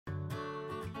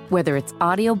Whether it's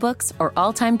audiobooks or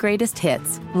all-time greatest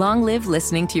hits, long live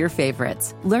listening to your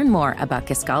favorites. Learn more about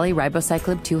Kisqali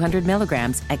Ribociclib 200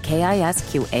 milligrams at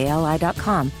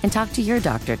KISQALI.com and talk to your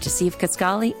doctor to see if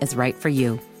Kisqali is right for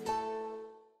you.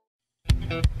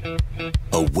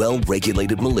 A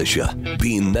well-regulated militia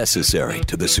being necessary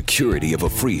to the security of a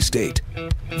free state.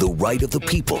 The right of the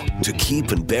people to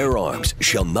keep and bear arms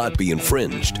shall not be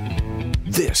infringed.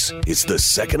 This is the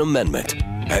Second Amendment,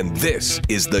 and this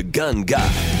is The Gun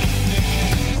Guy.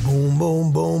 Boom,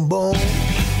 boom, boom, boom.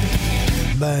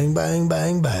 Bang, bang,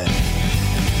 bang, bang.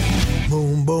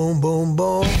 Boom, boom, boom,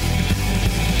 boom.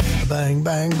 Bang,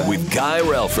 bang, bang. With Guy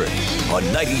Relford on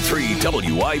 93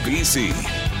 WIBC.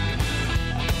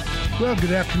 Well,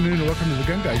 good afternoon and welcome to the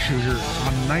Gun Guy Show here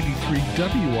on 93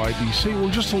 WIBC.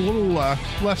 We're just a little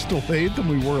less delayed than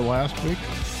we were last week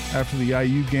after the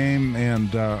IU game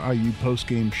and IU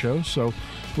post-game show. So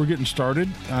we're getting started.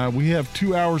 We have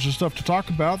 2 hours of stuff to talk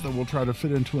about that we'll try to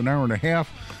fit into an hour and a half.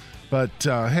 But,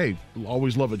 hey,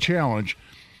 always love a challenge.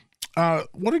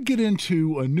 Want to get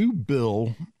into a new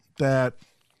bill that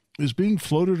is being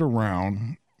floated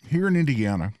around here in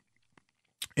Indiana.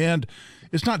 And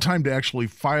it's not time to actually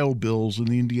file bills in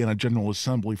the Indiana General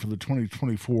Assembly for the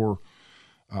 2024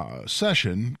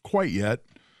 session quite yet.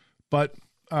 But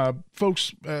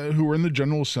folks who are in the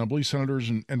General Assembly, senators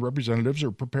and representatives,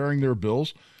 are preparing their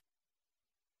bills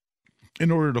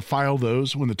in order to file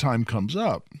those when the time comes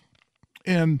up.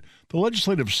 And the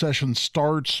legislative session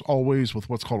starts always with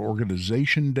what's called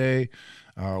Organization Day,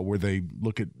 where they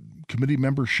look at committee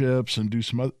memberships and do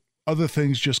some other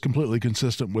things just completely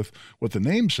consistent with what the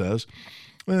name says.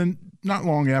 And not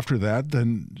long after that,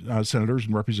 then senators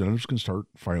and representatives can start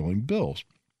filing bills.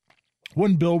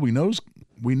 One bill we know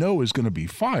is going to be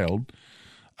filed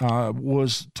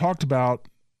was talked about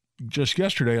just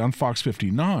yesterday on Fox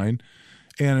 59.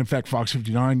 And in fact, Fox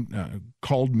 59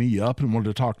 called me up and wanted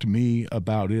to talk to me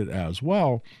about it as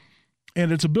well.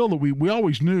 And it's a bill that we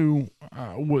always knew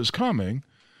was coming,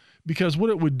 because what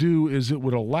it would do is it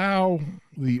would allow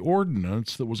the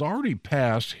ordinance that was already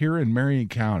passed here in Marion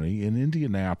County in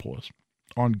Indianapolis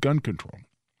on gun control.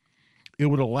 It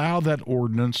would allow that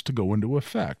ordinance to go into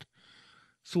effect.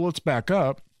 So let's back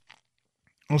up.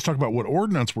 Let's talk about what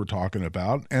ordinance we're talking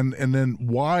about, and then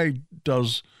why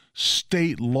does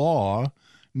state law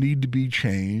need to be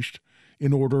changed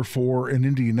in order for an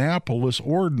Indianapolis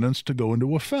ordinance to go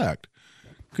into effect?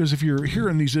 Because if you're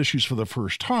hearing these issues for the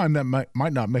first time, that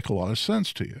might not make a lot of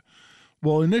sense to you.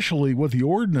 Well, initially, what the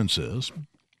ordinance is,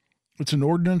 it's an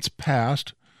ordinance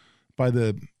passed by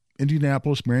the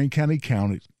Indianapolis Marion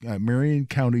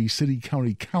County City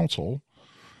County Council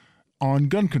on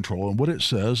gun control. And what it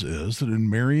says is that in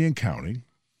Marion County,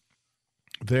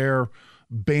 they're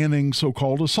banning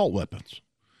so-called assault weapons.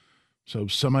 So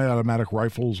semi-automatic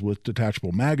rifles with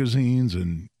detachable magazines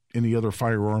and any other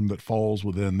firearm that falls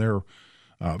within their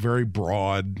very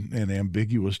broad and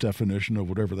ambiguous definition of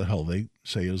whatever the hell they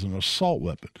say is an assault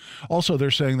weapon. Also,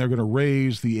 they're saying they're going to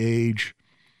raise the age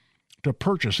to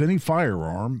purchase any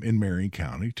firearm in Marion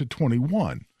County to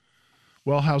 21.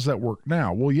 Well, how's that work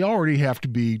now? Well, you already have to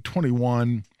be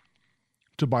 21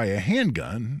 to buy a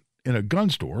handgun in a gun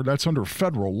store. That's under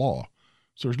federal law.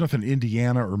 So there's nothing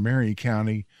Indiana or Marion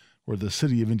County or the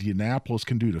city of Indianapolis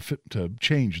can do to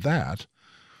change that.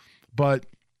 But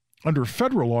under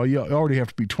federal law, you already have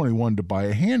to be 21 to buy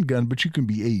a handgun, but you can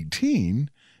be 18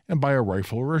 and buy a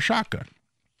rifle or a shotgun.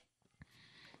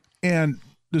 And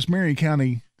this Marion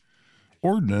County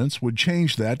ordinance would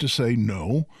change that to say,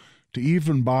 no, to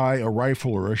even buy a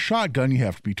rifle or a shotgun, you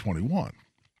have to be 21.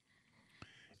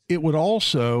 It would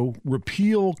also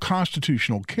repeal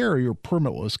constitutional carry or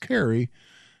permitless carry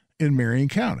in Marion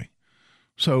County.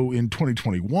 So in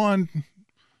 2021,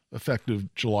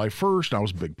 effective July 1st, I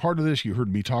was a big part of this. You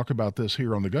heard me talk about this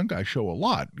here on the Gun Guy Show a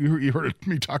lot. You heard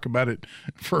me talk about it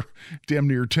for damn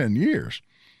near 10 years,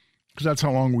 because that's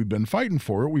how long we've been fighting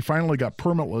for it. We finally got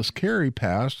permitless carry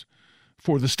passed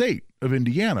for the state of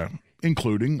Indiana,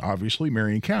 including, obviously,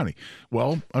 Marion County.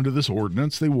 Well, under this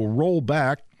ordinance, they will roll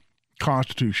back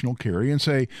constitutional carry and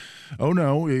say, oh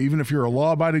no, even if you're a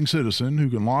law-abiding citizen who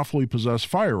can lawfully possess a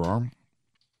firearm,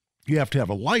 you have to have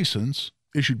a license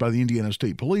issued by the Indiana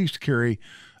State Police to carry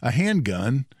a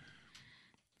handgun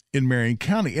in Marion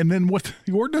County. And then what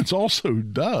the ordinance also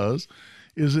does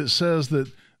is it says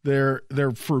that they're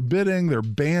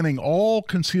banning all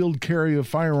concealed carry of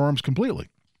firearms completely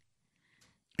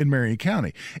in Marion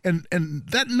County. And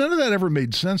that none of that ever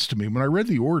made sense to me when I read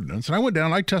the ordinance. And I went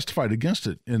down, I testified against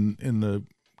it in the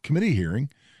committee hearing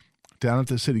down at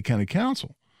the City County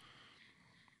Council.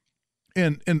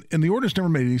 And the ordinance never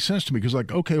made any sense to me because,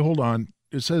 like, okay, hold on.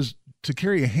 It says to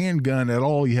carry a handgun at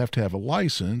all, you have to have a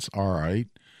license. All right.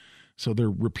 So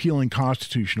they're repealing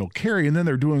constitutional carry, and then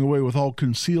they're doing away with all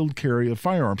concealed carry of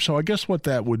firearms. So I guess what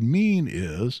that would mean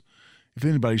is, if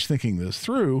anybody's thinking this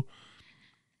through,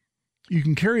 you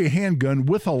can carry a handgun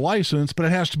with a license, but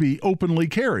it has to be openly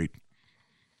carried.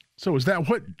 So is that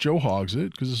what Joe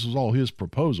Hogsett, because this was all his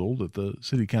proposal that the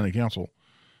City County Council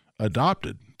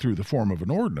adopted through the form of an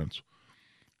ordinance,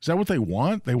 is that what they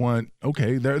want? They want,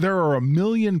 okay, there are 1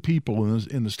 million people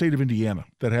in the state of Indiana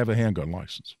that have a handgun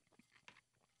license.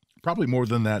 Probably more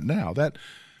than that now. That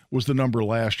was the number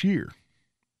last year.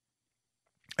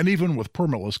 And even with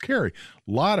permitless carry,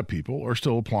 a lot of people are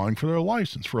still applying for their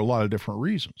license for a lot of different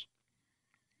reasons.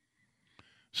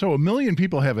 So 1 million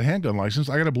people have a handgun license.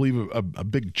 I got to believe a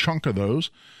big chunk of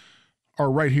those are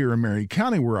right here in Marion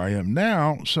County where I am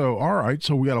now. So, all right,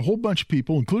 so we got a whole bunch of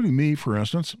people, including me, for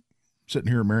instance, sitting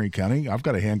here in Marion County. I've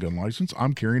got a handgun license.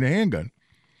 I'm carrying a handgun.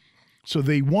 So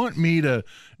they want me to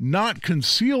not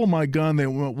conceal my gun. They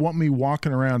want me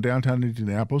walking around downtown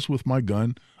Indianapolis with my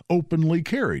gun openly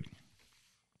carried.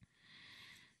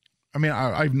 I mean,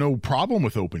 I have no problem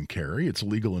with open carry. It's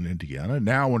legal in Indiana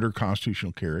now under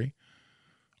constitutional carry,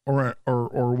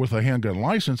 or with a handgun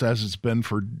license, as it's been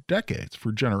for decades,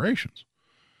 for generations.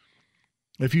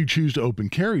 If you choose to open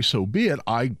carry, so be it.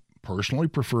 I personally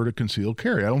prefer to conceal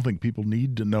carry. I don't think people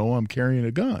need to know I'm carrying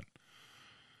a gun.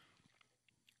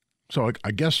 So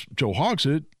I guess Joe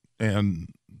Hogsett and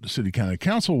the City County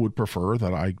Council would prefer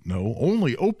that I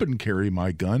only open carry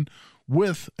my gun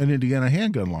with an Indiana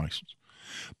handgun license.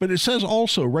 But it says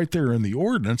also right there in the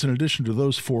ordinance, in addition to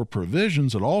those 4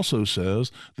 provisions, it also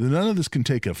says that none of this can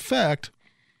take effect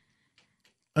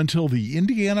until the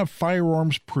Indiana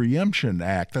Firearms Preemption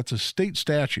Act, that's a state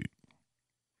statute,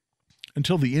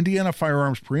 until the Indiana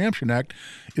Firearms Preemption Act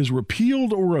is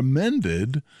repealed or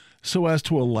amended so as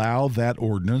to allow that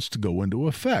ordinance to go into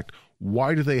effect.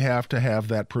 Why do they have to have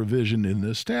that provision in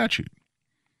this statute?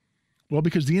 Well,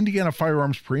 because the Indiana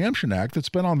Firearms Preemption Act, that's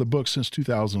been on the books since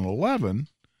 2011,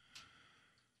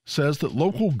 says that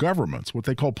local governments, what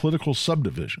they call political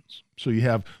subdivisions, so you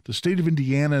have the state of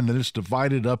Indiana, and then it's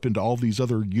divided up into all these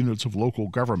other units of local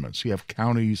governments. You have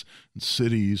counties and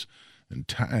cities and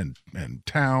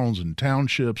towns and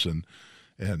townships and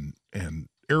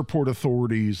airport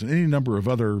authorities and any number of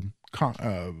other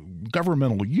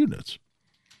governmental units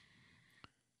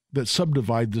that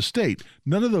subdivide the state.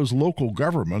 None of those local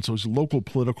governments, those local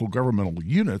political governmental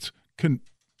units, can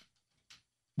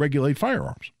regulate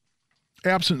firearms,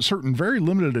 absent certain very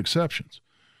limited exceptions.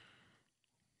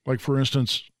 Like, for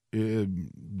instance,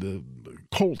 the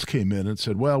Colts came in and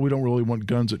said, well, we don't really want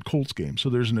guns at Colts games. So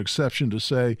there's an exception to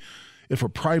say if a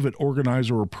private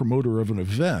organizer or promoter of an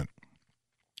event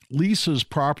leases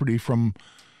property from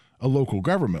a local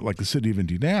government, like the city of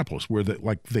Indianapolis, where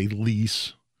they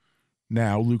lease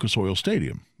now Lucas Oil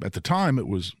Stadium. At the time, it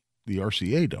was the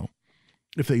RCA Dome.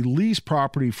 If they lease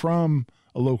property from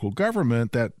a local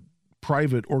government, that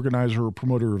private organizer or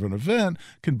promoter of an event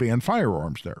can ban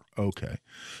firearms there. Okay.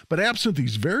 But absent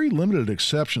these very limited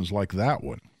exceptions like that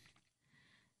one,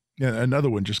 and another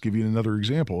one, just give you another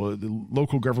example, the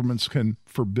local governments can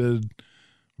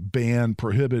ban,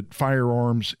 prohibit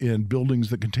firearms in buildings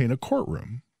that contain a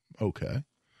courtroom. Okay.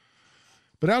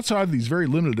 But outside of these very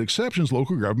limited exceptions,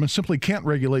 local governments simply can't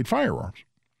regulate firearms,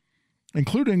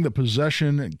 including the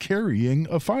possession and carrying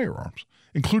of firearms,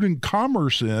 including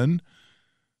commerce in,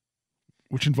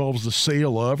 which involves the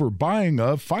sale of or buying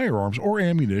of firearms or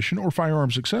ammunition or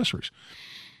firearms accessories.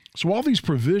 So all these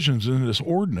provisions in this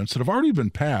ordinance that have already been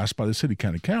passed by the City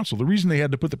County Council, the reason they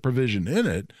had to put the provision in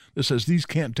it that says these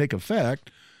can't take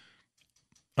effect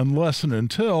unless and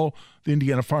until the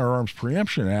Indiana Firearms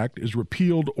Preemption Act is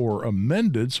repealed or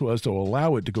amended so as to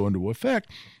allow it to go into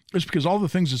effect, is because all the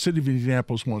things the city of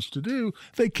Indianapolis wants to do,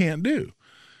 they can't do.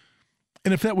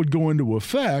 And if that would go into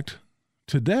effect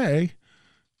today,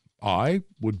 I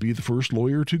would be the first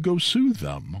lawyer to go sue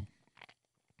them.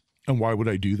 And why would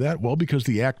I do that? Well, because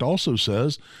the act also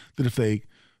says that if they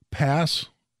pass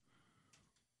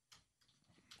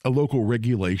a local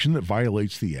regulation that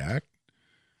violates the act,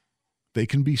 they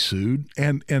can be sued,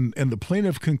 and the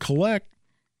plaintiff can collect,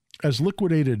 as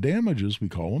liquidated damages, we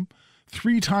call them,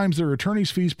 3 times their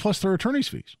attorney's fees plus their attorney's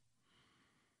fees.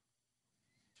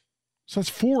 So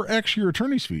that's 4x your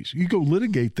attorney's fees. You go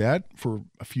litigate that for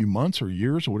a few months or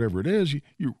years or whatever it is.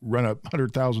 You run up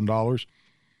 $100,000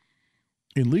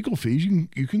 in legal fees.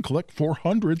 You can collect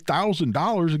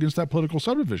 $400,000 against that political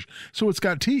subdivision. So it's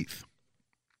got teeth.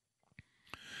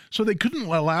 So they couldn't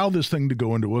allow this thing to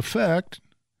go into effect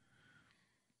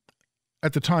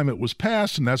at the time it was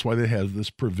passed, and that's why they had this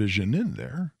provision in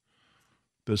there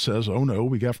that says, oh no,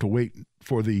 we have to wait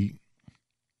for the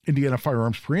Indiana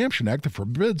Firearms Preemption Act that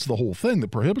forbids the whole thing,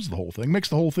 that prohibits the whole thing, makes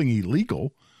the whole thing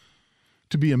illegal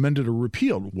to be amended or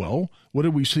repealed. Well, what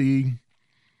did we see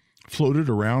floated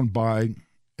around by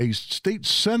a state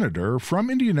senator from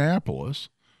Indianapolis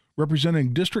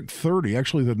representing District 30,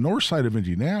 actually the north side of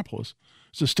Indianapolis?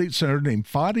 It's a state senator named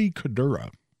Fadi Kadura.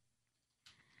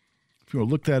 If you want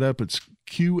to look that up, it's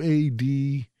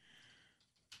Q-A-D-D,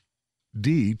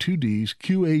 two Ds,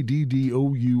 Q-A-D-D-O-U-R-A.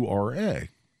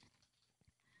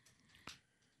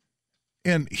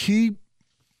 And he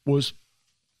was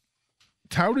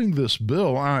touting this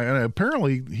bill, and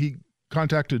apparently he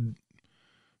contacted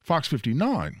Fox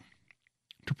 59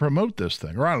 to promote this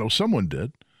thing, or I don't know, someone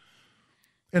did.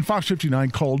 And Fox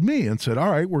 59 called me and said, all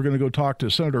right, we're going to go talk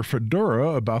to Senator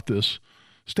Fedora about this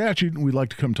statute, and we'd like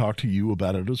to come talk to you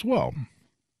about it as well.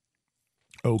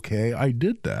 Okay, I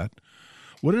did that.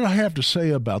 What did I have to say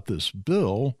about this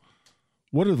bill?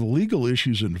 What are the legal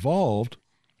issues involved?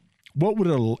 What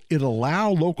would it allow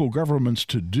local governments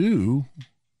to do,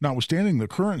 notwithstanding the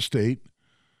current state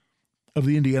of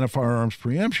the Indiana Firearms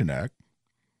Preemption Act?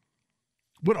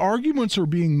 What arguments are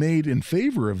being made in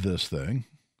favor of this thing?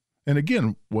 And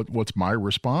again, what's my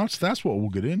response? That's what we'll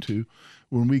get into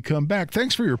when we come back.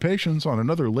 Thanks for your patience on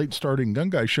another late-starting Gun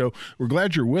Guy Show. We're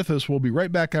glad you're with us. We'll be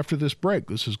right back after this break.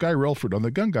 This is Guy Relford on the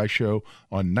Gun Guy Show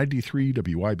on 93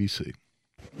 WIBC.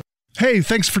 Hey,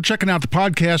 thanks for checking out the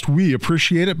podcast. We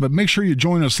appreciate it, but make sure you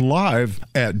join us live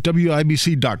at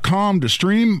WIBC.com to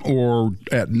stream or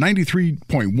at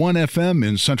 93.1 FM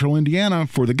in Central Indiana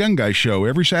for the Gun Guy Show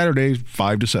every Saturday,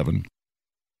 5 to 7.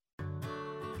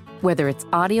 Whether it's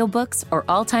audiobooks or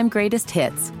all-time greatest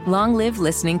hits, long live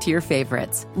listening to your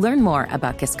favorites. Learn more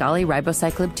about Kisqali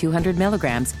Ribociclib 200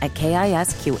 milligrams at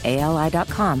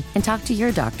KISQALI.com and talk to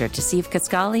your doctor to see if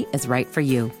Kisqali is right for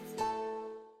you.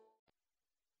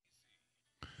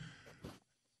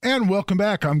 And welcome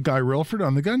back. I'm Guy Relford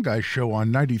on the Gun Guy Show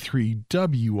on 93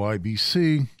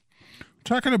 WIBC.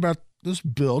 Talking about this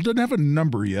bill. Doesn't have a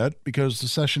number yet because the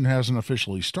session hasn't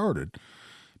officially started.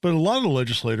 But a lot of the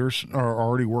legislators are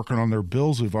already working on their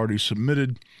bills. They've already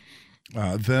submitted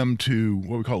them to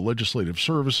what we call legislative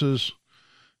services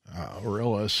or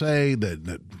LSA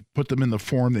that put them in the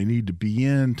form they need to be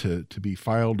in to be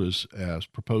filed as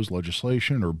proposed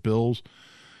legislation or bills.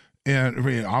 And I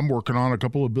mean, I'm working on a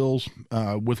couple of bills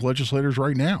with legislators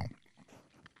right now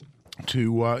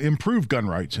to improve gun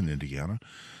rights in Indiana.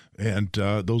 And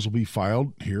those will be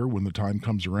filed here when the time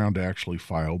comes around to actually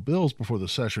file bills before the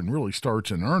session really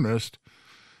starts in earnest.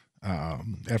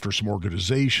 After some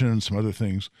organization, some other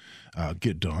things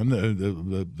get done,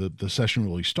 the session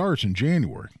really starts in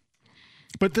January.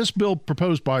 But this bill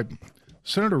proposed by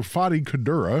Senator Fadi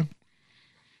Kadura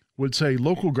would say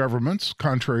local governments,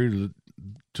 contrary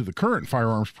to the current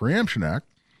Firearms Preemption Act,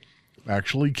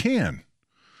 actually can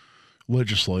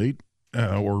legislate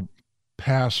or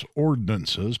pass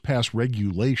ordinances, pass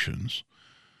regulations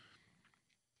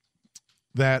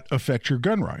that affect your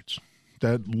gun rights,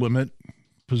 that limit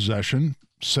possession,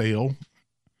 sale,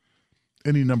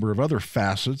 any number of other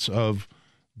facets of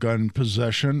gun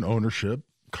possession, ownership,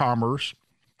 commerce,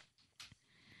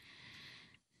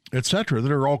 etc.,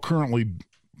 that are all currently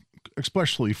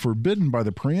especially forbidden by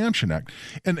the Preemption Act.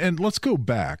 And let's go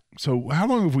back. So how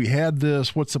long have we had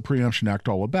this? What's the Preemption Act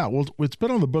all about? Well, it's been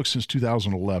on the books since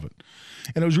 2011.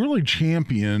 And it was really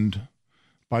championed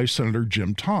by Senator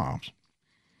Jim Toms,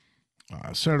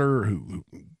 a senator who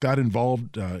got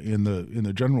involved in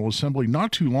the General Assembly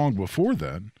not too long before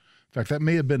then. In fact, that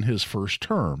may have been his first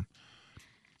term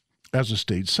as a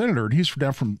state senator. And he's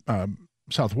down from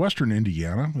southwestern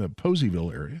Indiana, the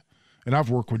Poseyville area. And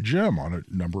I've worked with Jim on a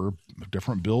number of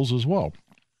different bills as well.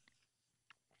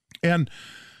 And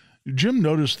Jim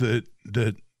noticed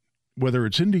that whether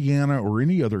it's Indiana or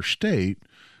any other state,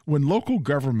 when local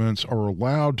governments are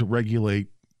allowed to regulate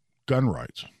gun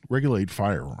rights, regulate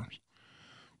firearms,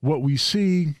 what we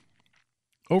see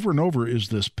over and over is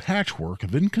this patchwork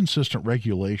of inconsistent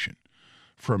regulation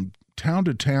from town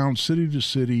to town, city to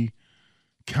city,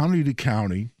 county to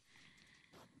county,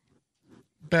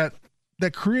 that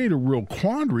create a real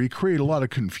quandary, create a lot of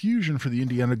confusion for the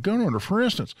Indiana gun owner. For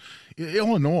instance,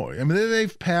 Illinois, I mean,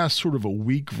 they've passed sort of a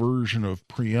weak version of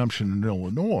preemption in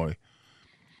Illinois,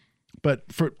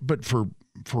 but for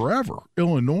forever,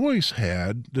 Illinois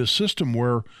had this system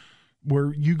where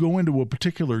you go into a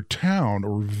particular town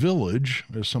or village,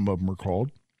 as some of them are called,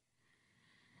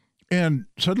 and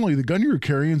suddenly the gun you're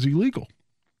carrying is illegal.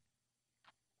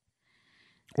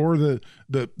 Or the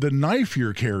knife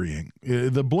you're carrying,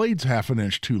 the blade's half an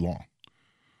inch too long.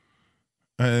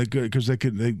 because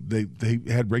they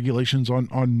had regulations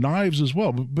on knives as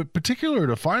well, but particular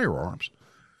to firearms.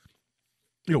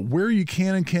 Where you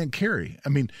can and can't carry. I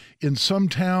mean, in some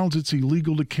towns, it's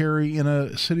illegal to carry in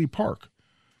a city park.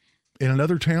 And in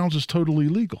other towns, it's totally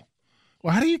legal.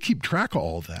 Well, how do you keep track of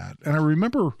all that? And I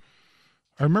remember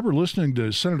listening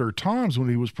to Senator Toms when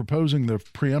he was proposing the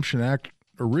Preemption Act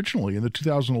originally in the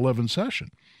 2011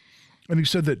 session. And he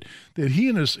said that he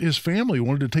and his family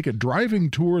wanted to take a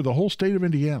driving tour of the whole state of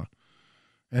Indiana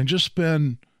and just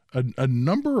spend a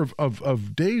number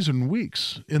of days and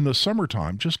weeks in the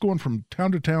summertime, just going from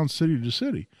town to town, city to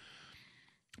city.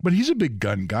 But he's a big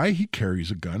gun guy. He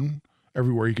carries a gun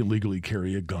everywhere he can legally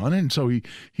carry a gun. And so he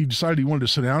decided he wanted to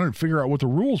sit down and figure out what the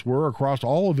rules were across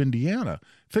all of Indiana.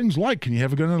 Things like, can you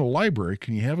have a gun in a library?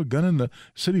 Can you have a gun in the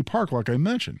city park, like I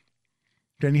mentioned?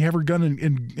 Can you have a gun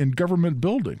in government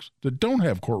buildings that don't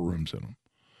have courtrooms in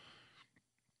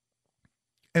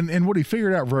them? And what he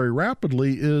figured out very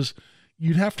rapidly is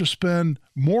you'd have to spend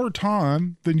more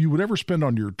time than you would ever spend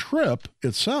on your trip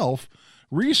itself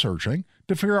researching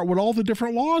to figure out what all the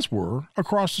different laws were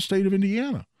across the state of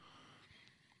Indiana.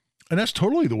 And that's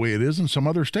totally the way it is in some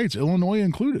other states, Illinois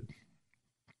included.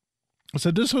 I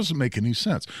said, this doesn't make any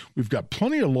sense. We've got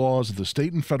plenty of laws at the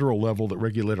state and federal level that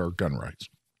regulate our gun rights.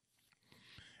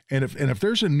 And if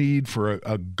there's a need for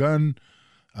a gun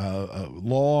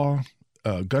law,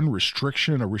 a gun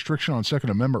restriction, a restriction on Second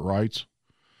Amendment rights,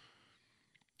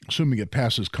 assuming it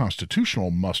passes constitutional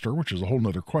muster, which is a whole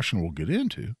nother question we'll get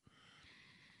into,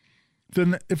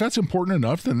 then if that's important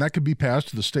enough, then that could be passed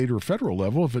to the state or federal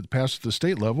level. If it passes to the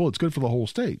state level, it's good for the whole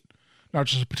state, not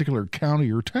just a particular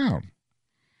county or town.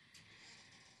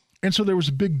 And so there was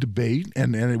a big debate,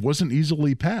 and it wasn't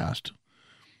easily passed.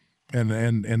 And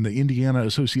the Indiana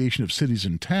Association of Cities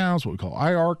and Towns, what we call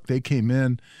IARC, they came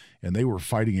in and they were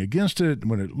fighting against it.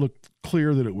 When it looked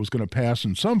clear that it was going to pass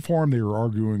in some form, they were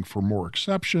arguing for more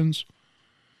exceptions.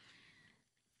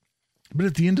 But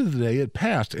at the end of the day, it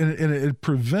passed, and it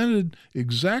prevented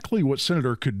exactly what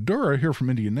Senator Kadura here from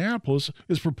Indianapolis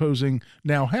is proposing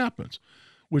now happens,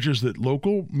 which is that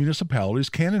local municipalities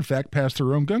can, in fact, pass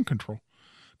their own gun control.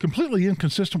 Completely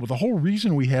inconsistent with the whole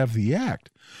reason we have the act.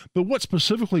 But what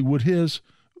specifically would his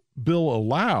bill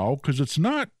allow, because it's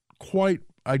not quite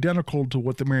identical to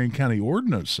what the Marion County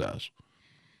Ordinance says,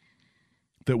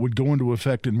 that would go into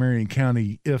effect in Marion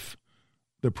County if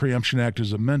the Preemption Act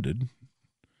is amended.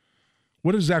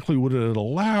 What exactly would it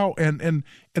allow, and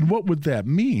what would that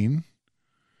mean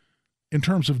in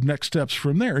terms of next steps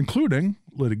from there, including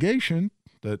litigation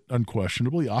that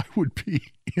unquestionably I would be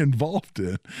involved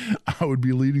in. I would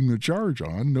be leading the charge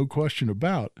on, no question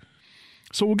about.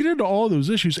 So we'll get into all of those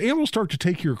issues, and we'll start to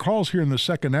take your calls here in the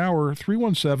second hour,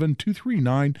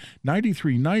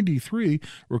 317-239-9393.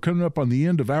 We're coming up on the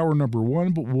end of hour number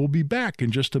one, but we'll be back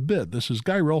in just a bit. This is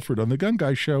Guy Relford on The Gun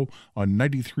Guy Show on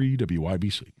 93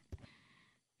 WIBC.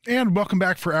 And welcome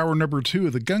back for hour number two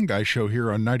of The Gun Guy Show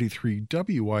here on 93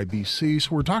 WIBC.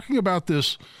 So we're talking about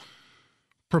this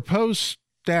proposed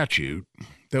statute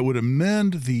that would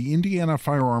amend the Indiana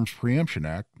Firearms Preemption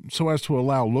Act so as to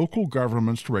allow local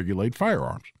governments to regulate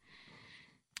firearms.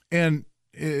 And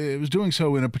it was doing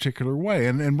so in a particular way.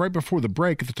 And right before the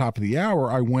break at the top of the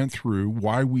hour, I went through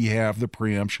why we have the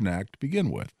Preemption Act to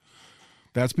begin with.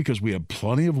 That's because we have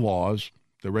plenty of laws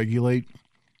that regulate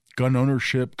gun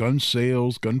ownership, gun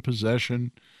sales, gun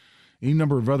possession, any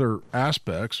number of other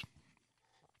aspects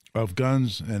of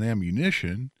guns and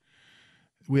ammunition.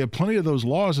 We have plenty of those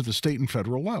laws at the state and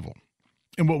federal level.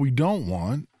 And what we don't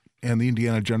want, and the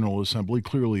Indiana General Assembly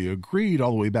clearly agreed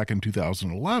all the way back in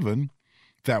 2011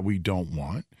 that we don't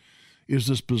want, is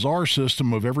this bizarre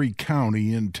system of every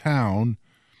county and town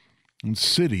and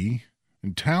city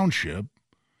and township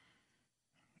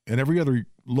and every other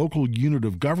local unit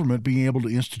of government being able to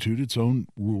institute its own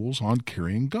rules on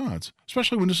carrying guns,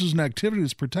 especially when this is an activity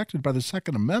that's protected by the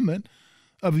Second Amendment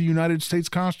of the United States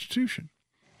Constitution.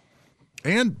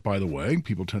 And, by the way,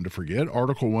 people tend to forget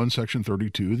Article 1, Section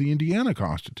 32 of the Indiana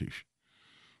Constitution.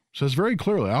 It says very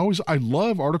clearly, I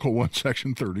love Article 1,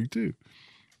 Section 32.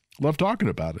 Love talking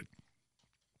about it.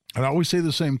 And I always say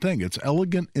the same thing. It's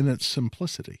elegant in its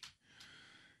simplicity.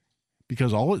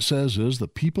 Because all it says is the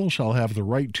people shall have the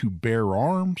right to bear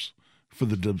arms for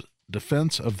the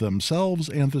defense of themselves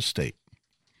and the state.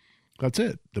 That's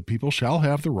it. The people shall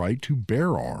have the right to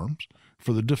bear arms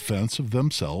for the defense of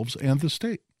themselves and the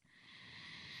state.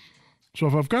 So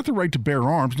if I've got the right to bear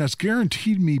arms, and that's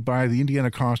guaranteed me by the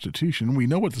Indiana Constitution, we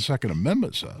know what the Second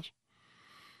Amendment says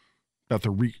about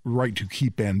the right to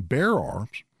keep and bear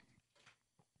arms,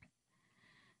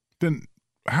 then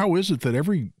how is it that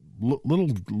every little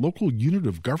local unit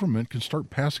of government can start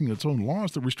passing its own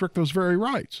laws that restrict those very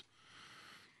rights.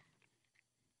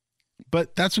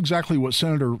 But that's exactly what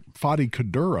Senator Fadi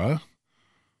Kadura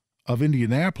of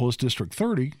Indianapolis, District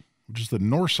 30, which is the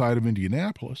north side of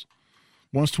Indianapolis,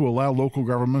 wants to allow local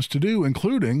governments to do,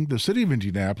 including the city of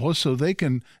Indianapolis, so they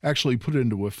can actually put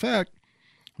into effect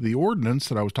the ordinance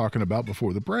that I was talking about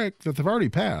before the break that they've already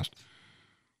passed.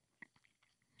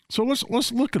 So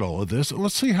let's look at all of this.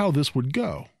 Let's see how this would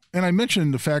go. And I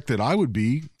mentioned the fact that I would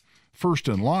be first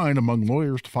in line among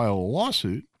lawyers to file a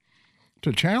lawsuit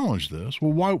to challenge this.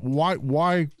 Well,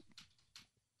 why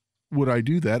would I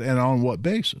do that, and on what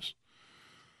basis?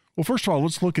 Well, first of all,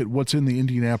 let's look at what's in the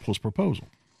Indianapolis proposal.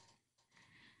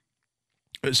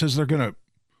 It says they're going to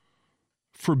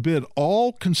forbid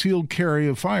all concealed carry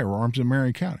of firearms in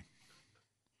Marion County.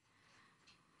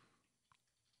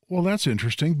 Well, that's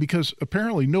interesting because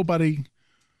apparently nobody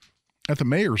at the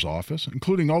mayor's office,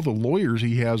 including all the lawyers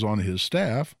he has on his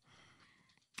staff,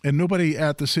 and nobody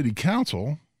at the city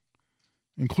council,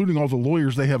 including all the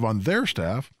lawyers they have on their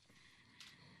staff,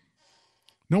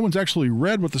 no one's actually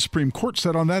read what the Supreme Court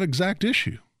said on that exact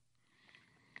issue.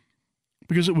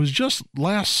 Because it was just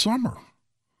last summer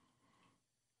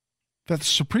that the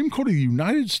Supreme Court of the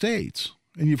United States,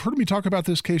 and you've heard me talk about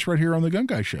this case right here on the Gun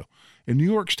Guy Show, in New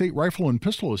York State Rifle and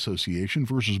Pistol Association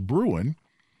versus Bruin,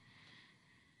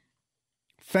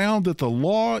 found that the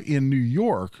law in New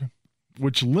York,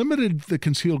 which limited the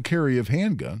concealed carry of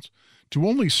handguns to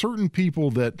only certain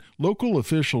people that local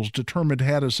officials determined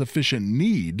had a sufficient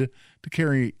need to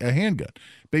carry a handgun,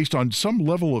 based on some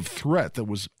level of threat that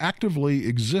was actively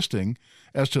existing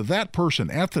as to that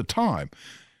person at the time,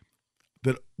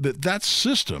 that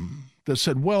system that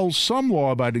said, well, some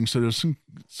law-abiding citizens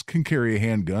can carry a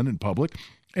handgun in public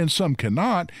and some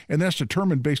cannot, and that's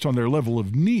determined based on their level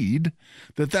of need,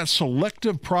 that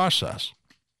selective process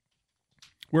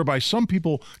whereby some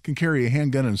people can carry a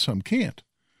handgun and some can't,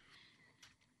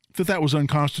 that was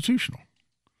unconstitutional.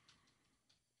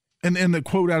 And the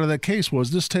quote out of that case was,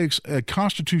 this takes a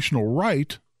constitutional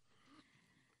right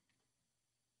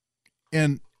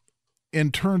and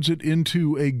turns it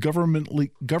into a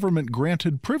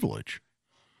government-granted privilege.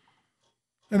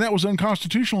 And that was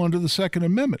unconstitutional under the Second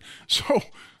Amendment.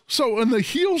 So in the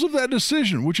heels of that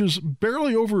decision, which is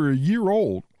barely over a year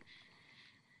old,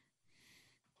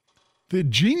 the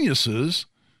geniuses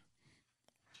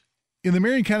in the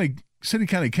Marion County City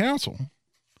County Council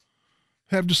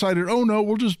have decided, oh no,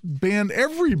 we'll just ban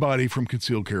everybody from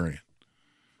concealed carrying.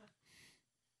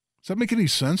 Does that make any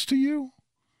sense to you?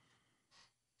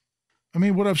 I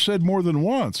mean, what I've said more than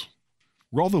once,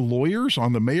 were all the lawyers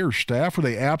on the mayor's staff, were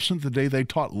they absent the day they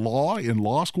taught law in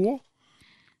law school?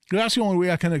 That's the only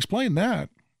way I can explain that.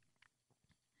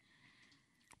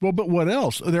 Well, but what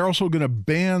else? They're also going to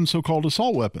ban so-called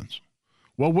assault weapons.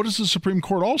 Well, what has the Supreme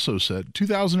Court also said?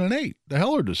 2008, the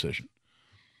Heller decision.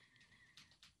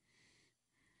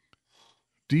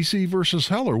 D.C. versus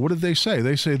Heller, what did they say?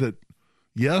 They say that,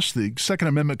 yes, the Second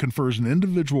Amendment confers an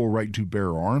individual right to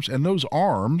bear arms, and those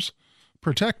arms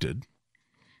protected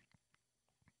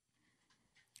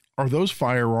are those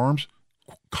firearms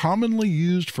commonly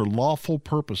used for lawful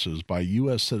purposes by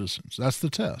U.S. citizens. That's the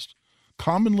test.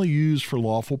 Commonly used for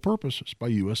lawful purposes by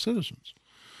U.S. citizens.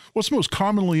 What's the most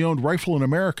commonly owned rifle in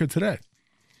America today?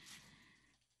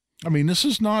 I mean, this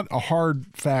is not a hard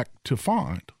fact to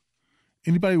find.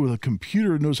 Anybody with a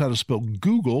computer who knows how to spell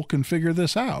Google can figure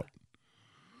this out.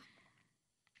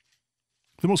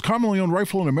 The most commonly owned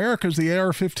rifle in America is the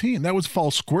AR-15. That would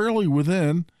fall squarely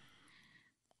within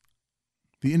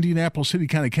the Indianapolis City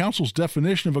County Council's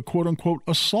definition of a quote-unquote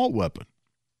assault weapon.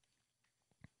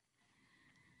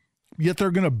 Yet they're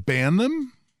going to ban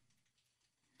them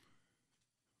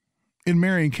in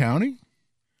Marion County?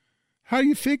 How do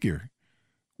you figure?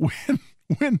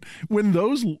 When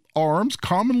those arms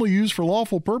commonly used for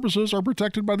lawful purposes are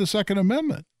protected by the Second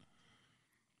Amendment.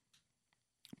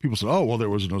 People say, oh, well, there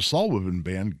was an assault weapon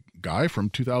ban guy from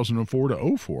 2004 to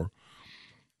 2004,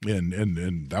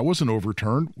 and that wasn't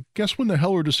overturned. Guess when the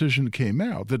Heller decision came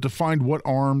out that defined what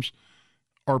arms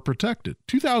are protected?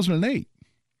 2008.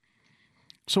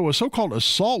 So a so-called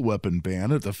assault weapon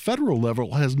ban at the federal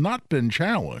level has not been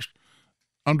challenged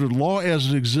under law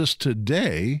as it exists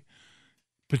today,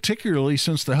 particularly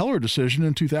since the Heller decision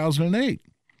in 2008.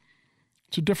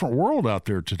 It's a different world out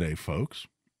there today, folks.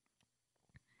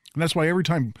 And that's why every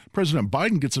time President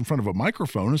Biden gets in front of a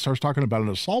microphone and starts talking about an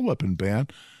assault weapon ban,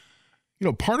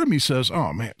 part of me says,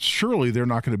 oh, man, surely they're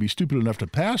not going to be stupid enough to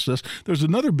pass this. There's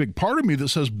another big part of me that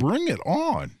says, bring it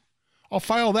on. I'll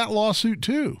file that lawsuit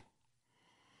too.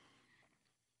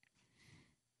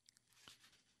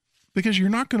 Because you're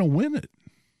not going to win it.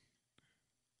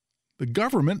 The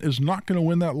government is not going to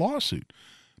win that lawsuit.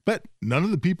 But none of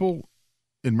the people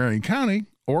in Marion County,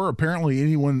 or apparently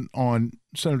anyone on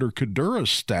Senator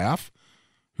Kadura's staff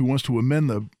who wants to amend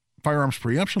the firearms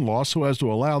preemption law so as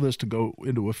to allow this to go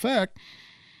into effect,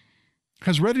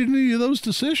 has read any of those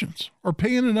decisions or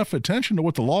paying enough attention to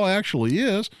what the law actually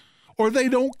is, or they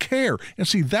don't care. And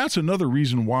see, that's another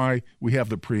reason why we have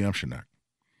the Preemption Act.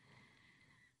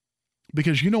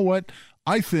 Because you know what?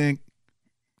 I think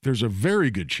there's a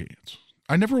very good chance.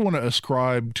 I never want to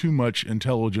ascribe too much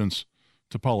intelligence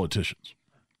to politicians,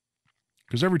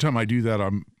 because every time I do that,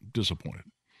 I'm disappointed,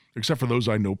 except for those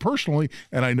I know personally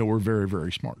and I know are very,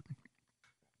 very smart.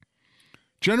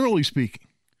 Generally speaking,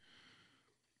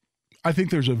 I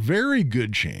think there's a very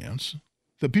good chance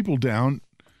that people down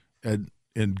in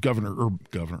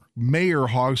Mayor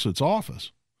Hogsett's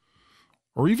office,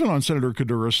 or even on Senator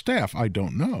Kadura's staff, I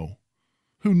don't know,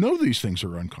 who know these things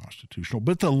are unconstitutional.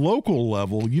 But at the local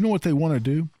level, you know what they want to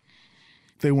do?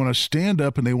 They want to stand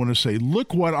up and they want to say,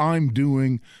 look what I'm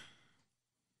doing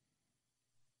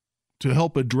to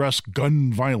help address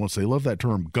gun violence. They love that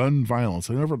term, gun violence.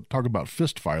 They never talk about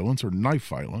fist violence or knife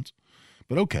violence.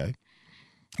 But okay,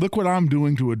 look what I'm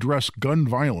doing to address gun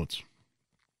violence.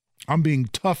 I'm being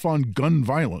tough on gun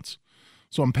violence,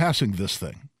 so I'm passing this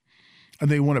thing.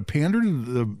 And they want to pander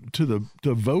to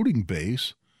the voting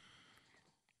base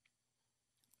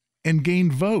and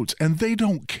gain votes. And they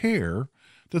don't care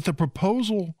that the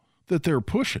proposal that they're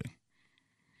pushing,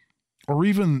 or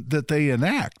even that they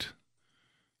enact,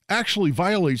 actually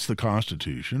violates the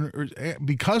Constitution, or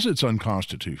because it's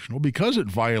unconstitutional, because it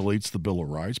violates the Bill of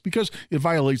Rights, because it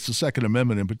violates the Second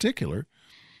Amendment in particular.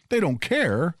 They don't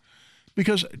care,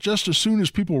 because just as soon as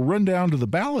people run down to the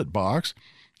ballot box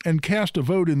and cast a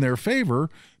vote in their favor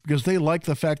because they like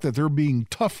the fact that they're being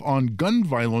tough on gun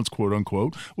violence, quote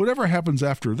unquote, whatever happens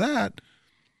after that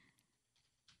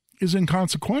is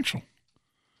inconsequential.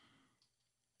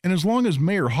 And as long as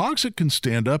Mayor Hogsett can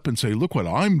stand up and say, look what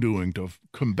I'm doing to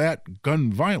combat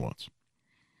gun violence.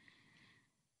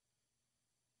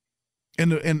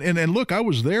 And look, I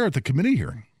was there at the committee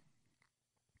hearing.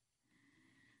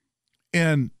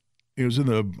 And it was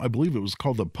I believe it was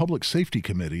called the Public Safety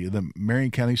Committee in the Marion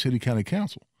County City County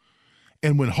Council.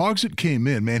 And when Hogsett came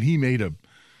in, man, he made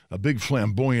a big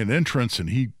flamboyant entrance, and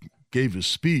he gave his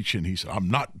speech, and he said, I'm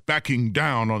not backing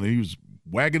down on it. He was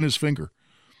wagging his finger.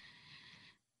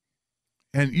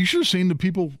 And you should have seen the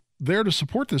people there to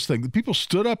support this thing. The people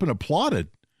stood up and applauded.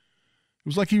 It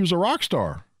was like he was a rock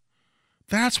star.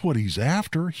 That's what he's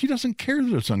after. He doesn't care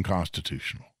that it's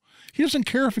unconstitutional. He doesn't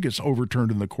care if it gets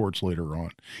overturned in the courts later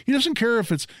on. He doesn't care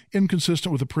if it's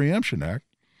inconsistent with the Preemption Act.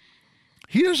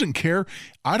 He doesn't care,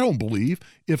 I don't believe,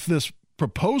 if this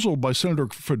proposal by Senator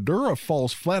Kadura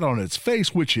falls flat on its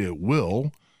face, which it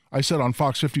will. I said on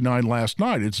Fox 59 last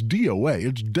night, it's DOA.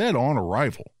 It's dead on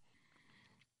arrival.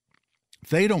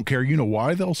 They don't care. You know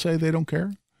why they'll say they don't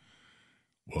care?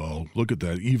 Well, look at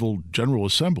that evil General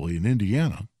Assembly in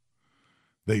Indiana.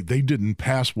 They didn't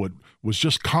pass what was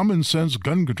just common sense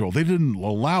gun control. They didn't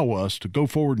allow us to go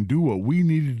forward and do what we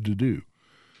needed to do.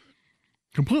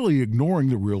 Completely ignoring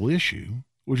the real issue,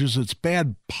 which is its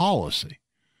bad policy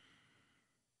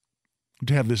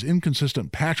to have this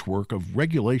inconsistent patchwork of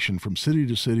regulation from city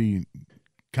to city,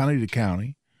 county to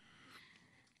county.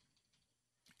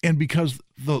 And because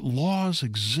the laws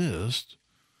exist,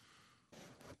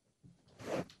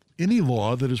 any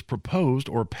law that is proposed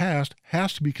or passed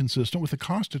has to be consistent with the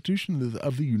Constitution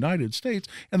of the United States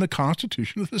and the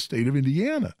Constitution of the state of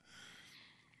Indiana.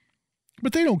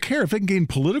 But they don't care if they can gain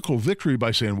political victory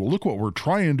by saying, well, look what we're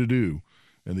trying to do,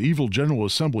 and the evil General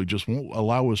Assembly just won't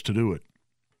allow us to do it.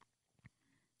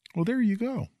 Well, there you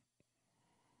go.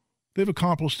 They've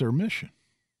accomplished their mission.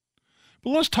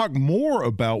 But let's talk more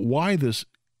about why this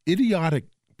idiotic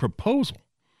proposal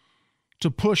to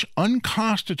push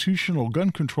unconstitutional gun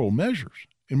control measures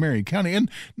in Marion County, and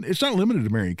it's not limited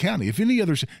to Marion County. If any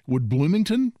others, would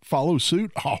Bloomington follow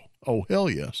suit? Oh, hell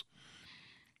yes.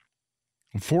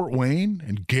 Fort Wayne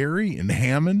and Gary and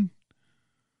Hammond.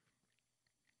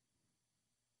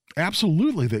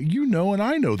 Absolutely, that you know and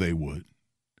I know they would.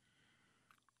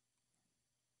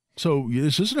 So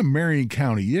this isn't a Marion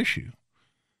County issue,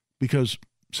 because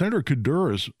Senator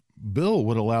Kadura's bill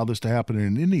would allow this to happen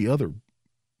in any other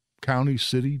county,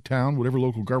 city, town, whatever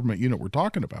local government unit we're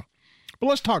talking about. But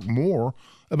let's talk more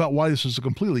about why this is a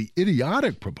completely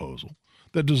idiotic proposal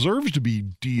that deserves to be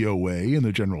DOA in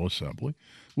the General Assembly.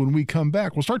 When we come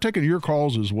back, we'll start taking your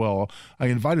calls as well. I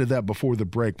invited that before the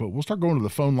break, but we'll start going to the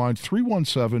phone lines,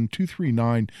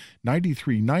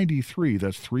 317-239-9393.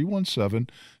 That's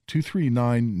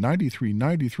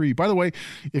 317-239-9393. By the way,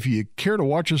 if you care to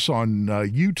watch us on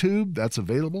YouTube, that's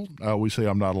available. I always say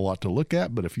I'm not a lot to look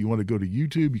at, but if you want to go to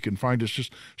YouTube, you can find us.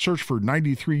 Just search for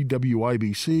 93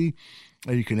 WIBC.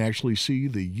 And you can actually see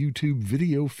the YouTube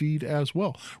video feed as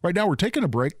well. Right now, we're taking a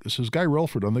break. This is Guy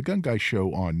Relford on The Gun Guy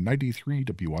Show on 93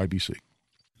 WIBC.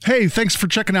 Hey, thanks for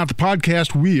checking out the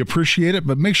podcast. We appreciate it,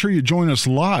 but make sure you join us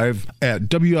live at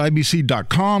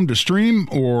WIBC.com to stream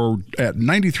or at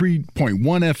 93.1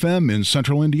 FM in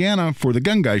Central Indiana for The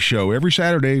Gun Guy Show every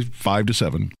Saturday, 5 to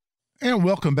 7. And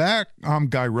welcome back. I'm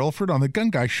Guy Relford on The Gun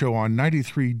Guy Show on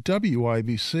 93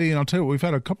 WIBC. And I'll tell you what, we've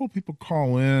had a couple of people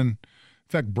call in.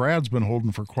 In fact, Brad's been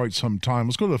holding for quite some time.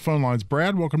 Let's go to the phone lines.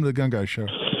 Brad, welcome to the Gun Guy Show.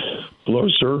 Hello,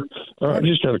 sir. I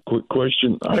just had a quick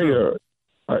question. I've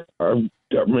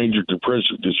got major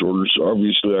depressive disorders.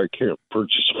 Obviously, I can't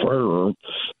purchase a firearm,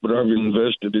 but I've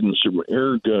invested in some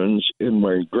air guns, and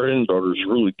my granddaughter's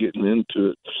really getting into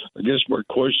it. I guess my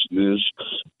question is,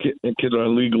 can I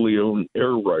legally own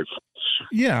air rifles?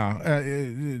 Yeah,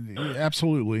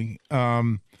 absolutely.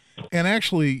 And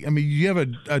actually, I mean, you have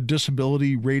a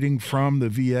disability rating from the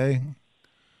VA?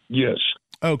 Yes.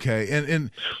 Okay. And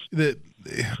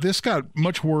this got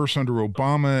much worse under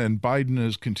Obama, and Biden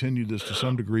has continued this to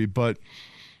some degree. But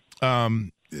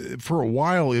for a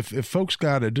while, if folks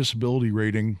got a disability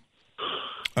rating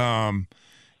from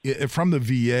the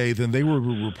VA, then they were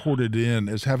reported in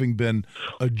as having been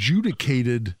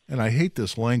adjudicated, and I hate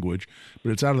this language,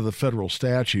 but it's out of the federal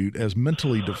statute, as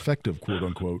mentally defective, quote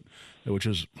unquote, which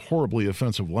is horribly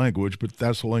offensive language, but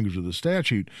that's the language of the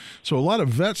statute. So a lot of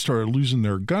vets started losing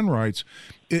their gun rights.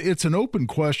 It's an open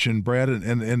question, Brad,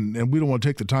 and we don't want to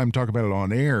take the time to talk about it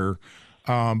on air,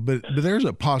 but there's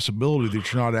a possibility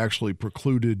that you're not actually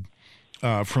precluded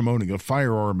from owning a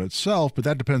firearm itself, but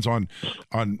that depends on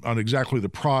exactly the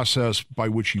process by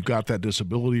which you got that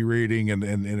disability rating, and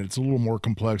it's a little more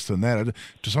complex than that. It,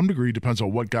 to some degree, it depends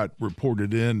on what got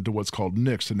reported in to what's called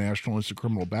NICS, the National Instant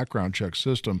Criminal Background Check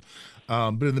System.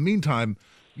 But in the meantime,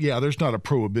 yeah, there's not a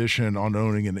prohibition on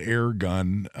owning an air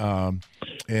gun,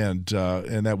 and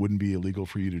that wouldn't be illegal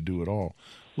for you to do at all.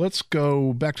 Let's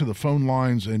go back to the phone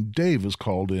lines, and Dave is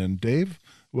called in. Dave,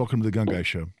 welcome to the Gun Guy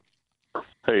Show.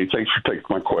 Hey, thanks for taking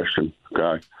my question,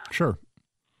 Guy. Sure.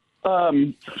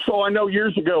 So I know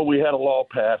years ago we had a law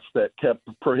passed that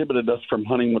prohibited us from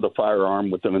hunting with a firearm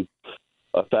within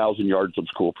 1,000 yards of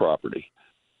school property.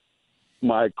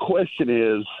 My question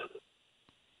is,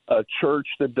 a church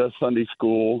that does Sunday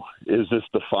school, is this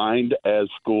defined as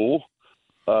school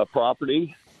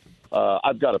property?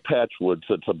 I've got a patchwoods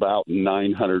that's about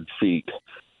 900 feet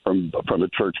from a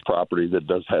church property that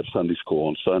does have Sunday school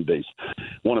on Sundays.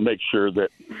 Want to make sure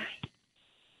that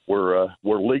we're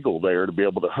legal there to be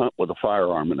able to hunt with a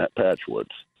firearm in that patchwoods.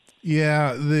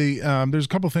 Yeah, there's a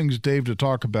couple of things, Dave, to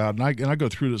talk about, and I go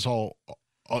through this all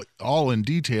in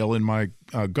detail in my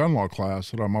gun law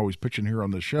class that I'm always pitching here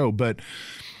on the show. But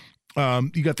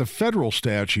you got the federal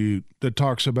statute that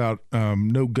talks about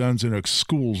no guns in a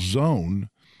school zone,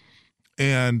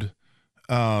 and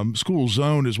school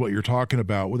zone is what you're talking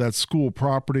about. Well, that's school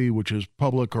property, which is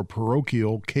public or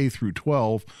parochial, K through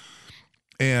 12,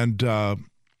 and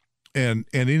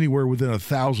anywhere within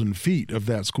 1,000 feet of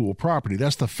that school property.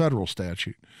 That's the federal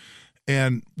statute.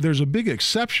 And there's a big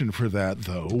exception for that,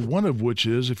 though, one of which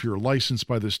is if you're licensed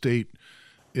by the state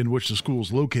in which the school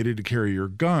is located to carry your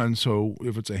gun. So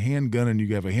if it's a handgun and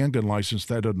you have a handgun license,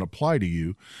 that doesn't apply to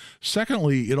you.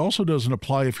 Secondly, it also doesn't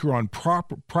apply if you're on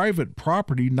private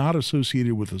property not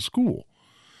associated with a school.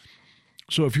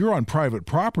 So if you're on private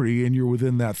property and you're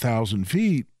within that 1,000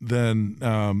 feet, then